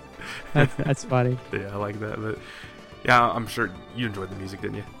makes. That's funny. Yeah, I like that. But yeah, I'm sure you enjoyed the music,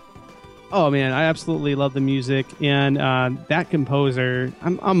 didn't you? Oh man, I absolutely love the music, and that composer.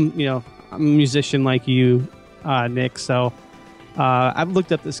 I'm a musician like you, Nick. So I've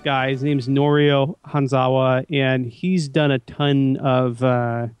looked up this guy. His name's Norio Hanzawa, and he's done a ton of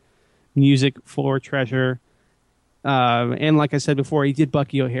music for Treasure. And like I said before, he did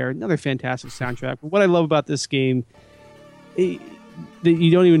Bucky O'Hare, another fantastic soundtrack. But what I love about this game, that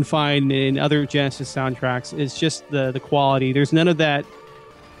you don't even find in other Genesis soundtracks, is just the quality. There's none of that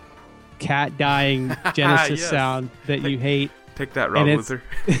cat dying Genesis yes. sound that you hate. Take that, Rob Luther.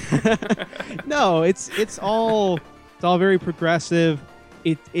 No, it's all very progressive.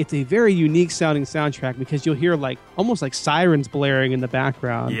 It's a very unique sounding soundtrack, because you'll hear like almost like sirens blaring in the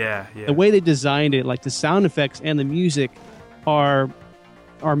background. Yeah. The way they designed it, like the sound effects and the music are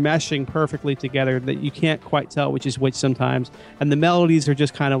meshing perfectly together, that you can't quite tell which is which sometimes. And the melodies are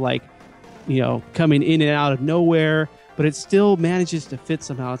just kind of like, coming in and out of nowhere, but it still manages to fit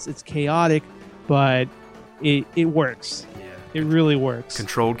somehow. It's chaotic, but it works. Yeah. It really works.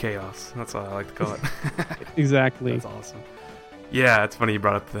 Controlled chaos. That's what I like to call it. Exactly. That's awesome. Yeah, it's funny you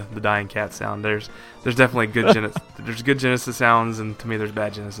brought up the dying cat sound. There's definitely good there's good Genesis sounds, and to me there's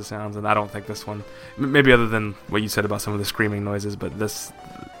bad Genesis sounds, and I don't think this one, maybe other than what you said about some of the screaming noises, but this...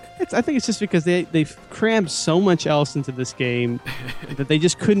 I think it's just because they've crammed so much else into this game that they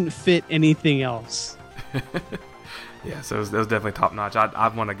just couldn't fit anything else. Yeah, so it was definitely top notch.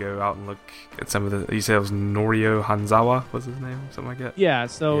 I'd want to go out and look at some of the... You said it was Norio Hanzawa, was his name? Something like that? Yeah,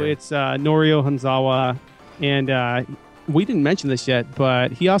 so it's Norio Hanzawa, and we didn't mention this yet,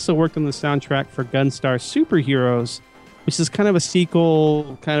 but he also worked on the soundtrack for Gunstar Superheroes, which is kind of a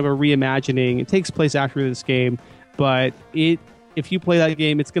sequel, kind of a reimagining. It takes place after this game, but if you play that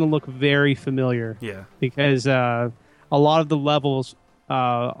game, it's going to look very familiar. Yeah. Because a lot of the levels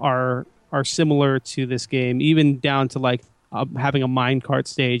are similar to this game, even down to like having a minecart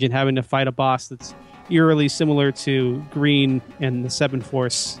stage and having to fight a boss that's eerily similar to Green and the Seven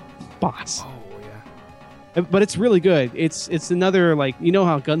Force boss. Oh yeah. But it's really good. It's another, like, you know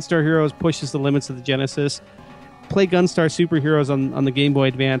how Gunstar Heroes pushes the limits of the Genesis? Play Gunstar Superheroes on the Game Boy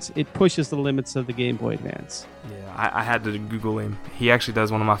Advance. It pushes the limits of the Game Boy Advance. Yeah, I had to Google him. He actually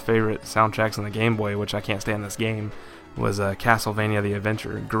does one of my favorite soundtracks on the Game Boy, which I can't stand this game, was Castlevania The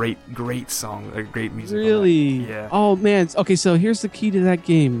Adventure. Great song. Great music. Really? Yeah. Oh, man. Okay, so here's the key to that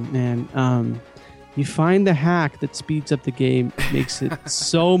game, man. You find the hack that speeds up the game, makes it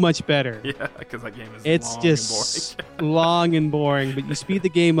so much better. Yeah, because that game is It's long just and boring. long and boring, but you speed the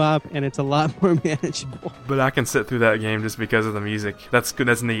game up, and it's a lot more manageable. But I can sit through that game just because of the music. That's good.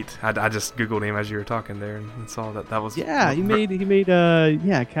 That's neat. I just Googled him as you were talking there and saw that was... Yeah, he made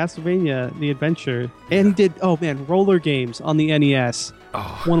Castlevania The Adventure. And he did, roller games on the NES.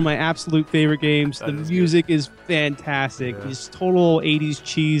 Oh. One of my absolute favorite games. The music is fantastic. Yeah. There's total 80s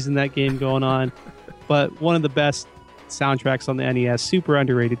cheese in that game going on. But one of the best soundtracks on the NES. Super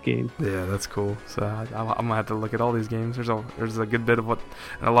underrated game. Yeah, that's cool. So I'm gonna have to look at all these games. There's a good bit of what,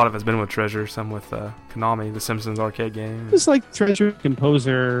 and a lot of it's been with Treasure, some with Konami, the Simpsons arcade game. It's like Treasure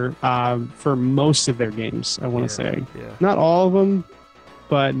composer for most of their games, I want to say. Yeah. Not all of them,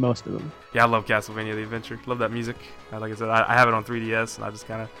 but most of them. Yeah, I love Castlevania The Adventure. Love that music. Like I said, I have it on 3DS, and I just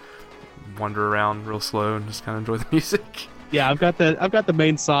kind of wander around real slow and just kind of enjoy the music. Yeah, I've got the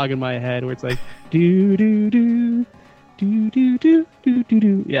main song in my head where it's like do do do do do do do do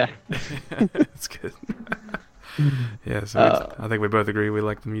do. Yeah, it's good. Yeah, so I think we both agree we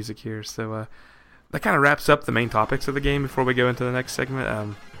like the music here. So that kind of wraps up the main topics of the game. Before we go into the next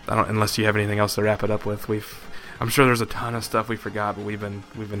segment, unless you have anything else to wrap it up with. I'm sure there's a ton of stuff we forgot, but we've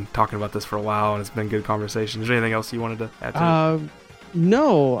been talking about this for a while, and it's been good conversation. Is there anything else you wanted to add to it?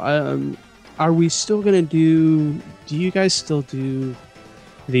 No. Are we still gonna do you guys still do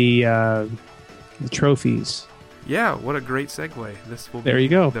the trophies? Yeah, what a great segue. This will be there you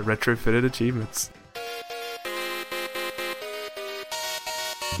go. The retrofitted achievements.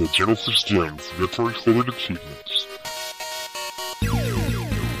 The Genesis Gems retrofitted achievements.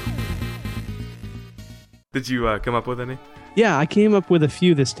 Did you come up with any? Yeah, I came up with a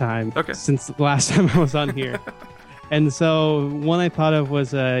few this time. Okay. Since the last time I was on here. And so one I thought of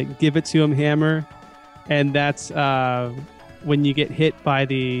was Give It To Him Hammer. And that's when you get hit by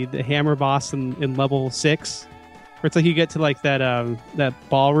the hammer boss in level 6. Where it's like you get to like that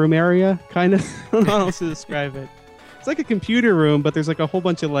ballroom area, kind of. I don't know how else to describe it. It's like a computer room, but there's like a whole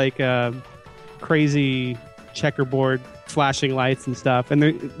bunch of like crazy checkerboard flashing lights and stuff. And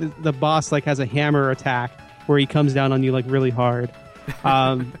the boss like has a hammer attack where he comes down on you like really hard.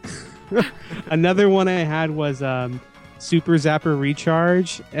 Another one I had was Super Zapper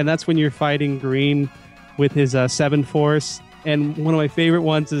Recharge, and that's when you're fighting Green with his 7 Force. And one of my favorite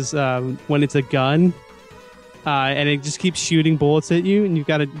ones is when it's a gun, and it just keeps shooting bullets at you, and you've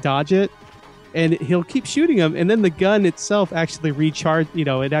got to dodge it. And he'll keep shooting them, and then the gun itself actually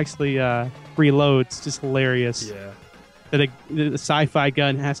it actually reloads. Just hilarious. Yeah. That the sci-fi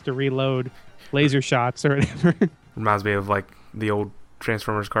gun has to reload laser shots or whatever. Reminds me of like the old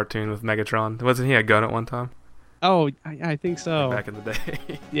Transformers cartoon with Megatron. Wasn't he a gun at one time? Oh, I think so. Like back in the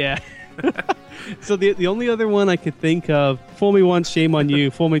day. Yeah. So the only other one I could think of, fool me once, shame on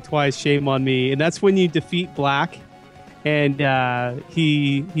you, fool me twice, shame on me. And that's when you defeat Black and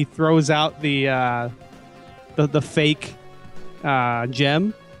he throws out the fake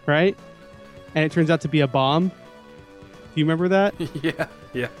gem, right? And it turns out to be a bomb. Do you remember that?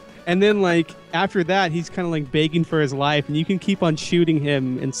 Yeah. And then, like, after that, he's kind of, like, begging for his life, and you can keep on shooting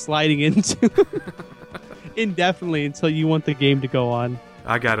him and sliding into indefinitely until you want the game to go on.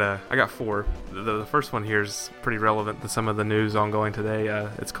 I got 4. The first one here is pretty relevant to some of the news ongoing today.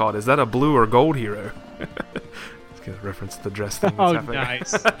 It's called, Is That a Blue or Gold Hero? It's going to reference the dress thing that's happening.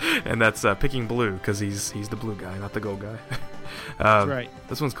 Nice. And that's picking blue, because he's the blue guy, not the gold guy. That's right.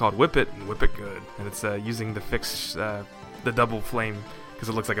 This one's called Whip It and Whip It Good, and it's using the fixed, the double flame, because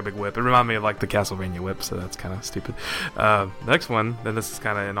it looks like a big whip. It reminded me of like the Castlevania whip, so that's kind of stupid. The next one, then this is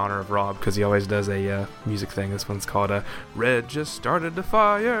kind of in honor of Rob, because he always does a music thing. This one's called Red Just Started to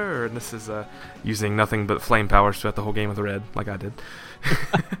Fire, and this is using nothing but flame powers throughout the whole game with Red, like I did.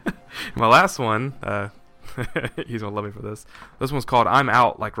 My last one, he's gonna love me for this. This one's called I'm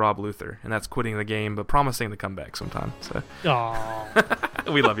Out, like Rob Luther, and that's quitting the game but promising to come back sometime. So. Aww.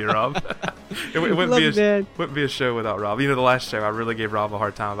 We love you, Rob. It wouldn't be a show without Rob. The last show I really gave Rob a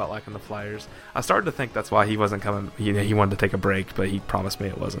hard time about liking the Flyers. I started to think that's why he wasn't coming. He wanted to take a break, but he promised me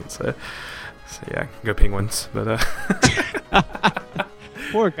it wasn't. So yeah, go Penguins. But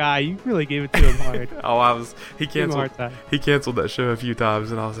poor guy, you really gave it to him hard. He canceled that show a few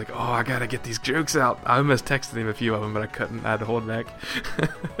times, and I was like, oh, I gotta get these jokes out. I almost texted him a few of them, but I couldn't. I had to hold back.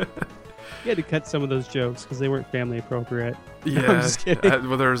 You had to cut some of those jokes because they weren't family appropriate. Yeah, I'm just kidding.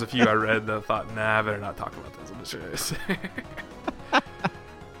 Well, there was a few I read that I thought, nah, I better not talk about those on the shows.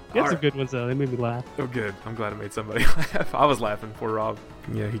 You had some good ones though. They made me laugh. Oh, good. I'm glad I made somebody laugh. I was laughing for Rob.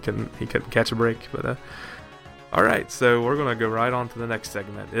 He couldn't catch a break. But all right, so we're gonna go right on to the next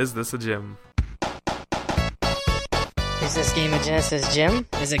segment. Is this a gym? Is this game a Genesis gym?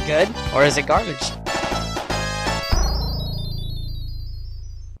 Is it good or is it garbage?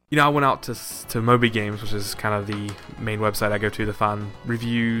 I went out to Moby Games, which is kind of the main website I go to find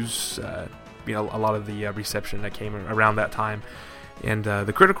reviews, a lot of the reception that came around that time. And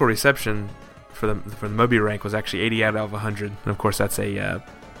the critical reception for the Moby rank was actually 80 out of 100. And of course, that's an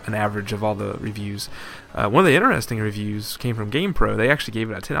average of all the reviews. One of the interesting reviews came from GamePro. They actually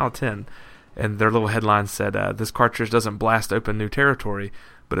gave it a 10 out of 10. And their little headline said, this cartridge doesn't blast open new territory,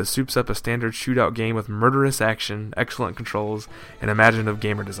 but it soups up a standard shootout game with murderous action, excellent controls, and imaginative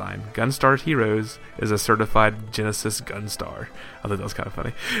gamer design. Gunstar Heroes is a certified Genesis Gunstar. I thought that was kind of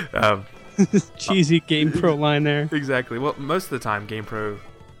funny. Cheesy GamePro line there. Exactly. Well, most of the time, GamePro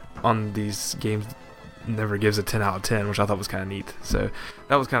on these games never gives a 10 out of 10, which I thought was kind of neat. So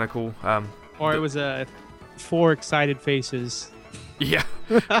that was kind of cool. Or it was 4 excited faces. Yeah.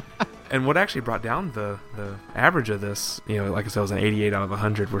 And what actually brought down the average of this, like I said, was an 88 out of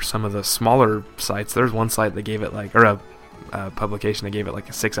 100, were some of the smaller sites. There's one site that gave it a publication that gave it like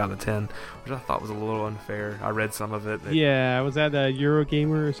a 6 out of 10, which I thought was a little unfair. I read some of it. Yeah, was that a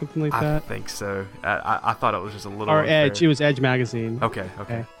Eurogamer or something like that? I think so. I thought it was just a little Or unfair. Edge. It was Edge Magazine. Okay.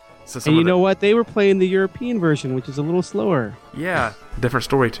 So and you know what? They were playing the European version, which is a little slower. Yeah, different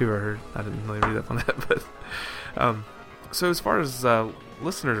story too, I heard. I didn't really read up on that. But so as far as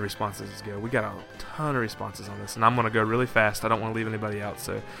listeners' responses go, we got a ton of responses on this, and I'm going to go really fast. I don't want to leave anybody out,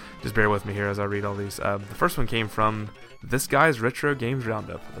 so just bear with me here as I read all these. The first one came from This Guy's Retro Games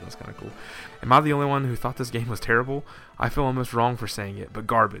Roundup. I thought that was kind of cool. Am I the only one who thought this game was terrible? I feel almost wrong for saying it, but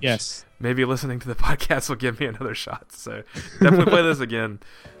garbage. Yes. Maybe listening to the podcast will give me another shot, so definitely play this again.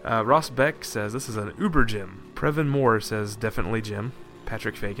 Ross Beck says, this is an Uber gym. Previn Moore says, definitely Jim.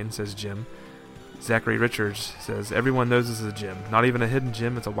 Patrick Fagan says, Jim. Zachary Richards says, everyone knows this is a gym. Not even a hidden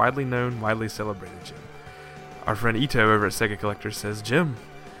gym, it's a widely known, widely celebrated gym. Our friend Ito over at Sega Collector says, Jim.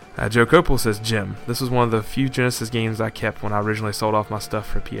 Joe Copel says, Jim. This was one of the few Genesis games I kept when I originally sold off my stuff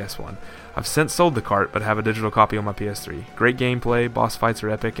for PS1. I've since sold the cart, but have a digital copy on my PS3. Great gameplay, boss fights are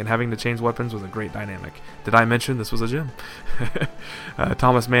epic, and having to change weapons was a great dynamic. Did I mention this was a gym?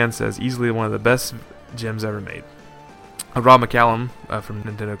 Thomas Mann says, easily one of the best gyms ever made. Rob McCallum from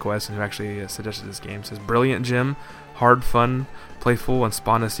Nintendo Quest, and who actually suggested this game, says, brilliant gym, hard, fun, playful, and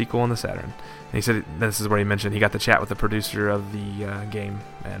spawned a sequel on the Saturn. And he said, this is where he mentioned he got to chat with the producer of the game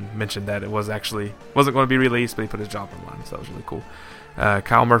and mentioned that it wasn't going to be released, but he put his job online, so that was really cool.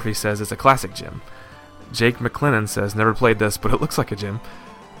 Kyle Murphy says it's a classic gym. Jake McLennan says, never played this, but it looks like a gym.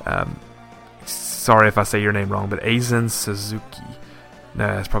 Sorry if I say your name wrong, but Aizen Suzuki. No,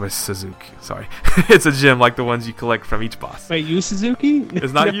 that's probably Suzuki. Sorry. It's a gem like the ones you collect from each boss. Wait, Yu Suzuki?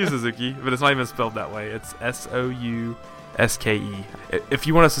 It's not Yu Suzuki, but it's not even spelled that way. It's Souske. If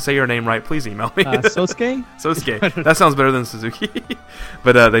you want us to say your name right, please email me. Sosuke? Sosuke. That sounds better than Suzuki.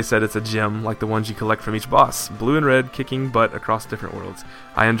 But they said it's a gem like the ones you collect from each boss. Blue and red, kicking butt across different worlds.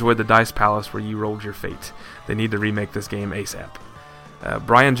 I enjoyed the Dice Palace where you rolled your fate. They need to remake this game ASAP.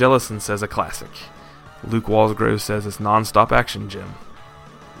 Brian Jellison says a classic. Luke Walsgrove says it's non-stop action gym.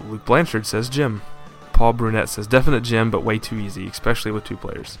 Luke Blanchard says gym. Paul Brunette says definite gym, but way too easy, especially with 2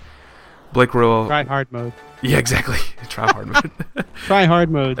 players. Blake Royal. Try hard mode. Yeah, exactly. Try hard mode. Try hard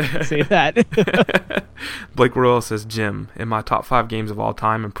mode. Say that. Blake Royal says gym. In my top 5 games of all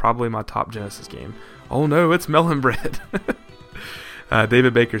time, and probably my top Genesis game. Oh no, it's Melon Bread.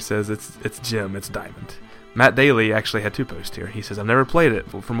 David Baker says it's gym. It's diamond. Matt Daly actually had 2 posts here. He says, I've never played it,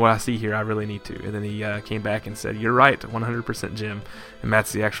 but from what I see here, I really need to. And then he came back and said, you're right, 100% Jim. And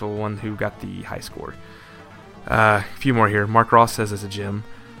Matt's the actual one who got the high score. A few more here. Mark Ross says it's a Jim.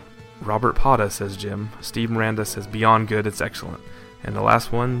 Robert Pata says Jim. Steve Miranda says, beyond good, it's excellent. And the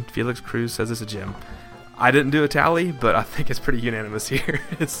last one, Felix Cruz says it's a Jim. I didn't do a tally, but I think it's pretty unanimous here.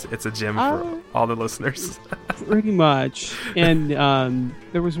 It's a gym for all the listeners. Pretty much. And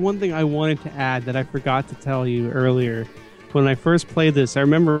there was one thing I wanted to add that I forgot to tell you earlier. when I first played this, I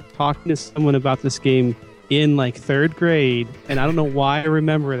remember talking to someone about this game in like 3rd grade, and I don't know why I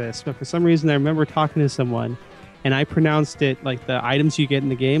remember this, but for some reason I remember talking to someone, and I pronounced it like the items you get in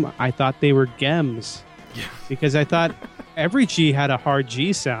the game, I thought they were gems. Yeah. Because I thought every G had a hard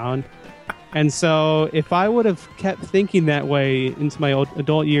G sound. And so if I would have kept thinking that way into my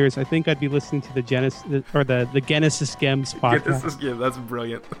adult years, I think I'd be listening to the Genesis Gems podcast. Genesis Gems, that's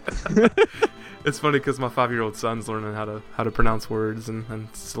brilliant. It's funny because my 5-year-old son's learning how to pronounce words and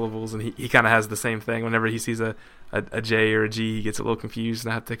syllables, and he kind of has the same thing. Whenever he sees a J or a G, he gets a little confused,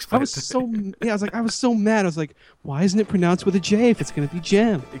 and I have to explain. I was so mad. I was like, why isn't it pronounced with a J if it's going to be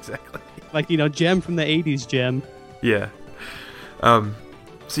gem? Exactly. Like, Gem from the 80s, Gem. Yeah.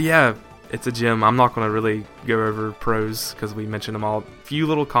 So yeah, it's a gem. I'm not going to really go over pros because we mentioned them all. Few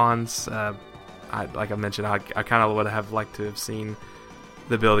little cons. Like I mentioned, I kind of would have liked to have seen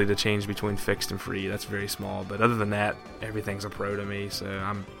the ability to change between fixed and free. That's very small, but other than that, everything's a pro to me, so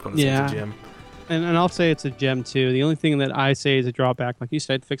I'm going to say it's a gem. And I'll say it's a gem too. The only thing that I say is a drawback, like you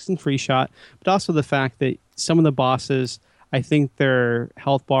said, fixed and free shot, but also the fact that some of the bosses, I think their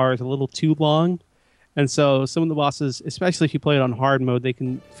health bar is a little too long, and so some of the bosses, especially if you play it on hard mode, they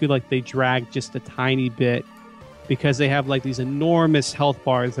can feel like they drag just a tiny bit because they have like these enormous health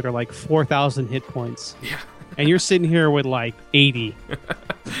bars that are like 4,000 hit points. Yeah. And you're sitting here with like 80.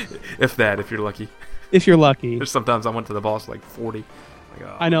 If you're lucky. If you're lucky. There's sometimes I went to the boss like 40. Like,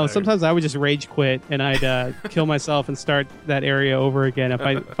 oh, I know. Sometimes I would just rage quit and I'd kill myself and start that area over again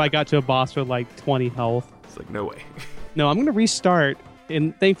if I got to a boss with like 20 health. It's like, no way. No, I'm going to restart.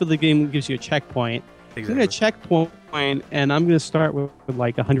 And thankfully the game gives you a checkpoint. Exactly. I'm going to checkpoint and I'm going to start with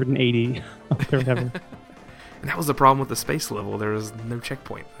like 180 or whatever. And that was the problem with the space level. There was no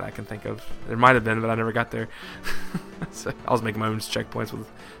checkpoint that I can think of. There might have been, but I never got there. So I was making my own checkpoints with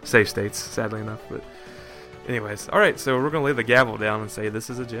save states, sadly enough. But anyways, all right, so we're going to lay the gavel down and say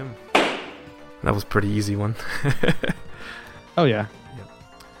this is a gem. That was a pretty easy one. Oh, yeah.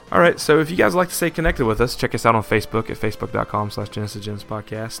 All right, so if you guys would like to stay connected with us, check us out on Facebook at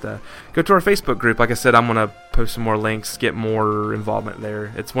facebook.com/GenesisGemsPodcast. Go to our Facebook group. Like I said, I'm going to post some more links, get more involvement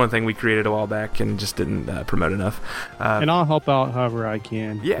there. It's one thing we created a while back and just didn't promote enough. And I'll help out however I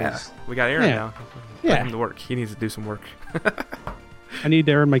can. Yeah, we got Aaron now. Yeah. Let him to work. He needs to do some work. I need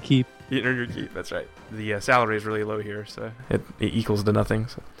to earn my keep. You earn your keep, that's right. The salary is really low here, so it equals to nothing.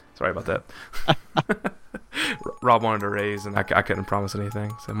 So sorry about that. Rob wanted a raise, and I couldn't promise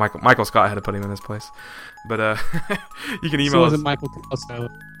anything. So Michael Scott had to put him in his place. But you can email us. Wasn't Michael Kelso.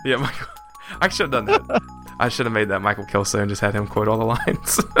 Yeah, Michael. I should have done that. I should have made that Michael Kelso and just had him quote all the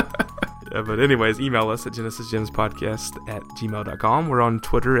lines. Yeah, but anyways, email us at genesisgemspodcast@gmail.com. We're on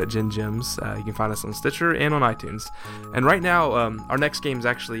Twitter at GenGems. You can find us on Stitcher and on iTunes. And right now, our next game is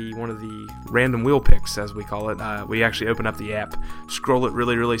actually one of the random wheel picks, as we call it. We actually open up the app, scroll it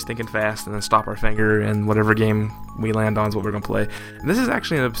really, really stinking fast, and then stop our finger, and whatever game we land on is what we're going to play. And this is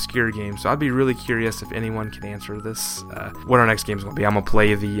actually an obscure game, so I'd be really curious if anyone can answer this, what our next game is going to be. I'm going to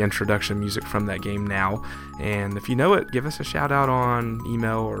play the introduction music from that game now. And if you know it, give us a shout out on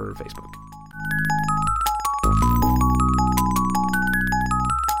email or Facebook.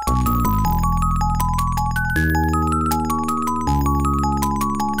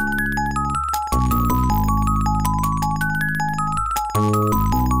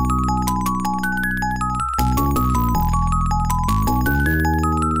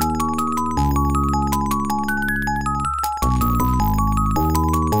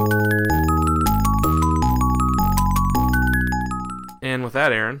 And with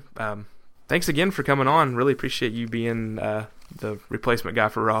that, Aaron, thanks again for coming on. Really appreciate you being the replacement guy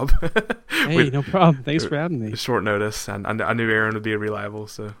for Rob. Hey, no problem. Thanks for having me. Short notice. I knew Aaron would be reliable,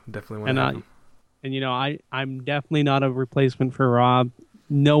 so definitely want to have him. And I'm definitely not a replacement for Rob.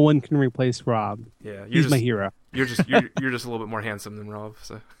 No one can replace Rob. Yeah, he's my hero. You're just a little bit more handsome than Rob.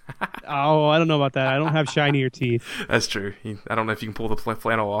 So. Oh, I don't know about that. I don't have shinier teeth. That's true. I don't know if you can pull the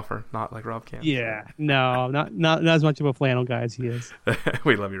flannel off or not like Rob can. Yeah, no, not as much of a flannel guy as he is.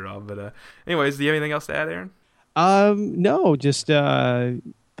 We love you, Rob. But anyways, do you have anything else to add, Aaron? No, just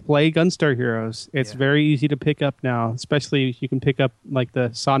play Gunstar Heroes. It's very easy to pick up now, especially if you can pick up like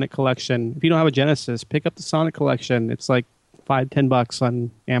the Sonic Collection. If you don't have a Genesis, pick up the Sonic Collection. It's like $5-10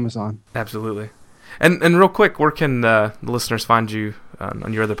 on Amazon. Absolutely. And real quick, where can the listeners find you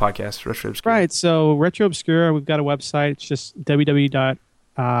on your other podcast, Retro Obscura? Right, so Retro Obscura, we've got a website. It's just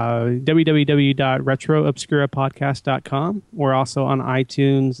www.retroobscurapodcast.com. We're also on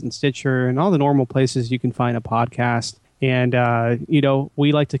iTunes and Stitcher and all the normal places you can find a podcast. And,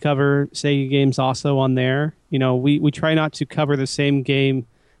 we like to cover Sega games also on there. We try not to cover the same game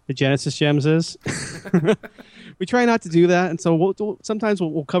the Genesis Gems is. we try not to do that, and so sometimes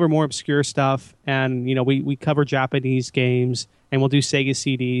we'll cover more obscure stuff, and we cover Japanese games, and we'll do Sega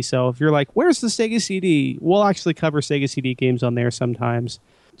CD. So if you're like, where's the Sega CD? We'll actually cover Sega CD games on there sometimes.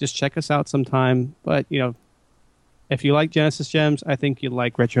 Just check us out sometime. But if you like Genesis Gems, I think you'd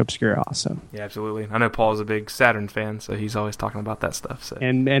like Retro Obscura also. Yeah, absolutely. I know Paul's a big Saturn fan, so he's always talking about that stuff. So.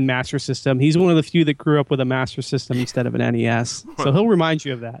 And Master System. He's one of the few that grew up with a Master System instead of an NES. So he'll remind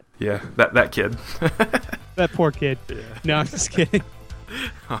you of that. Yeah, that kid. That poor kid. Yeah. No, I'm just kidding.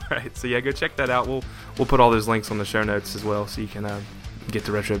 All right, so yeah, go check that out. We'll put all those links on the show notes as well, so you can get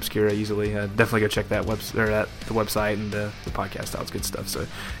to Retro Obscura easily. Definitely go check that the website and the podcast out. It's good stuff. So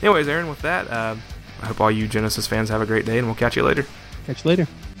anyways, Aaron, with that, I hope all you Genesis fans have a great day, and we'll catch you later. Catch you later.